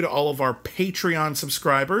thank you to all of our Patreon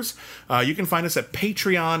subscribers. You can find us at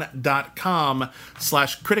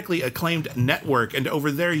patreon.com/critically acclaimed network. And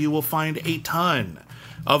over there you will find a ton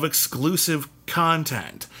of exclusive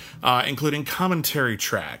content, including commentary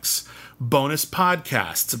tracks, bonus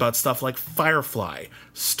podcasts about stuff like Firefly,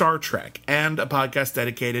 Star Trek, and a podcast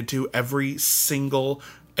dedicated to every single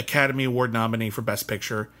Academy Award nominee for Best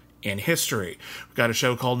Picture in history. We've got a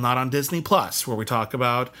show called Not on Disney Plus, where we talk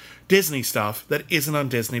about Disney stuff that isn't on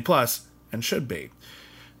Disney Plus and should be.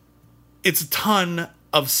 It's a ton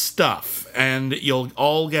of stuff, and you'll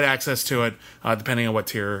all get access to it depending on what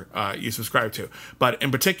tier you subscribe to. But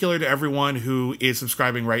in particular, to everyone who is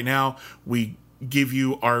subscribing right now, we give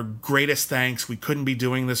you our greatest thanks. We couldn't be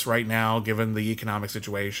doing this right now given the economic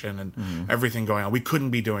situation and everything going on. We couldn't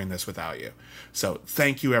be doing this without you. So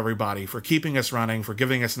thank you, everybody, for keeping us running, for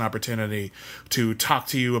giving us an opportunity to talk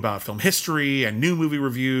to you about film history and new movie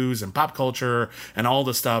reviews and pop culture and all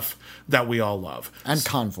the stuff that we all love. And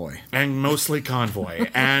Convoy. And mostly Convoy.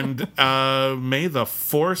 And may the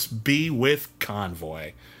Force be with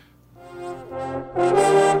Convoy.